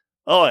like,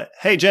 "Oh,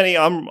 hey, Jenny,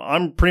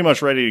 I'm pretty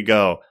much ready to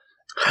go."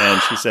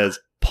 And she says,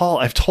 "Paul,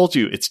 I've told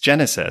you, it's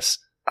Genesis."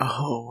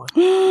 Oh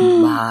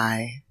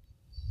my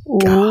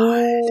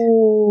God.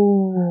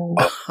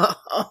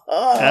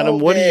 Adam,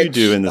 what do you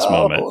do in this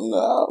moment?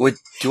 No. Wait,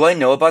 do I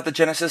know about the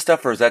Genesis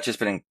stuff, or has that just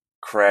been in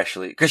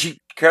Crashly? Because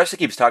Crashly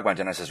keeps talking about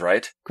Genesis,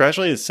 right?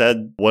 Crashly has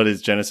said what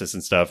is Genesis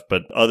and stuff,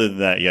 but other than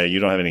that, yeah, you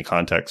don't have any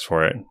context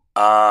for it.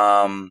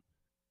 I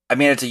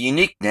mean, it's a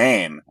unique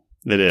name.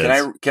 It is.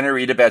 Can I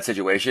read a bad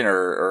situation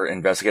or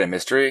investigate a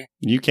mystery?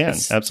 You can,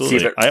 Let's see absolutely.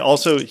 if it- I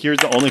also, here's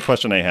the only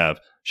question I have.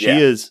 She Yeah.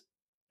 is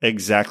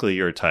exactly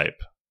your type.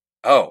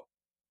 Oh,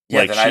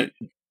 yeah. Like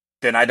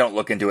then I don't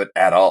look into it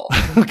at all.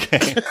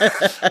 Okay.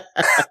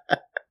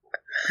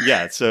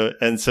 Yeah,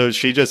 so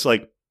she just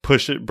like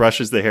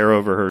brushes the hair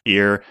over her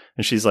ear,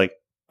 and she's like,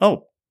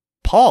 "Oh,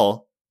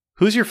 Paul,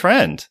 who's your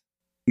friend?"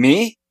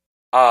 Me?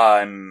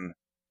 I'm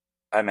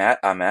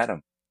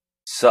Adam.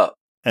 Sup?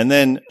 And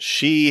then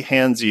she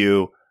hands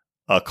you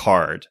a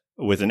card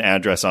with an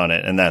address on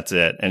it, and that's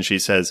it. And she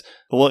says,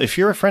 "Well, if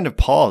you're a friend of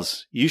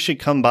Paul's, you should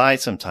come by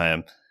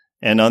sometime."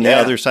 And on the Yeah.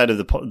 other side of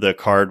the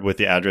card with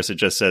the address, it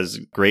just says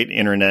Great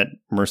Internet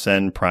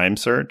Mersenne Prime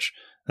Search.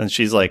 And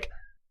she's like,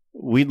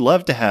 "We'd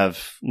love to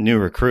have new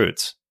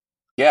recruits."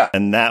 Yeah.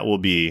 And that will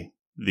be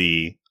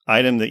the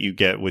item that you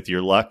get with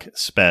your luck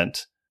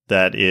spent.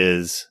 That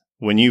is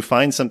when you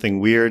find something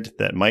weird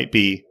that might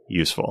be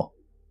useful.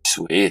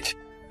 Sweet.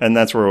 And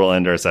that's where we'll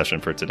end our session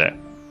for today.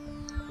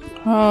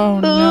 Oh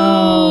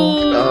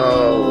no.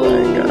 Oh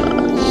my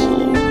gosh.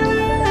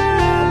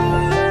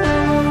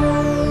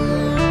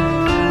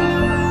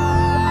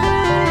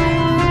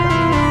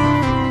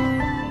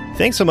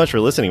 Thanks so much for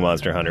listening,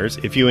 Monster Hunters.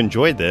 If you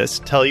enjoyed this,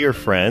 tell your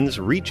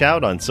friends, reach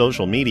out on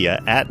social media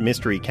at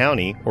Mystery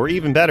County, or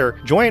even better,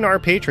 join our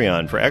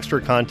Patreon for extra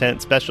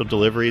content, special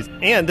deliveries,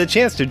 and the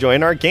chance to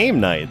join our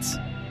game nights.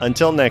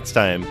 Until next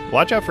time,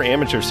 watch out for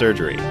amateur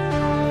surgery.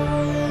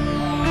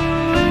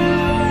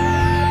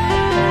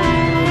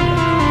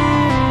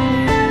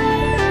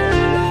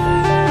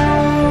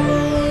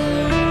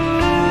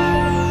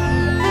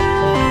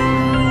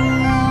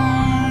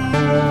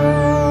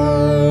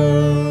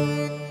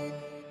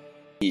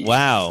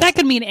 Wow. That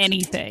could mean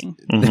anything.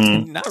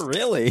 Mhm. Not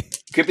really.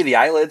 Could be the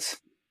eyelids.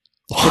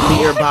 Could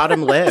be your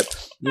bottom lip,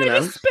 you I know?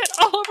 just spit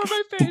all over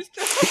my face.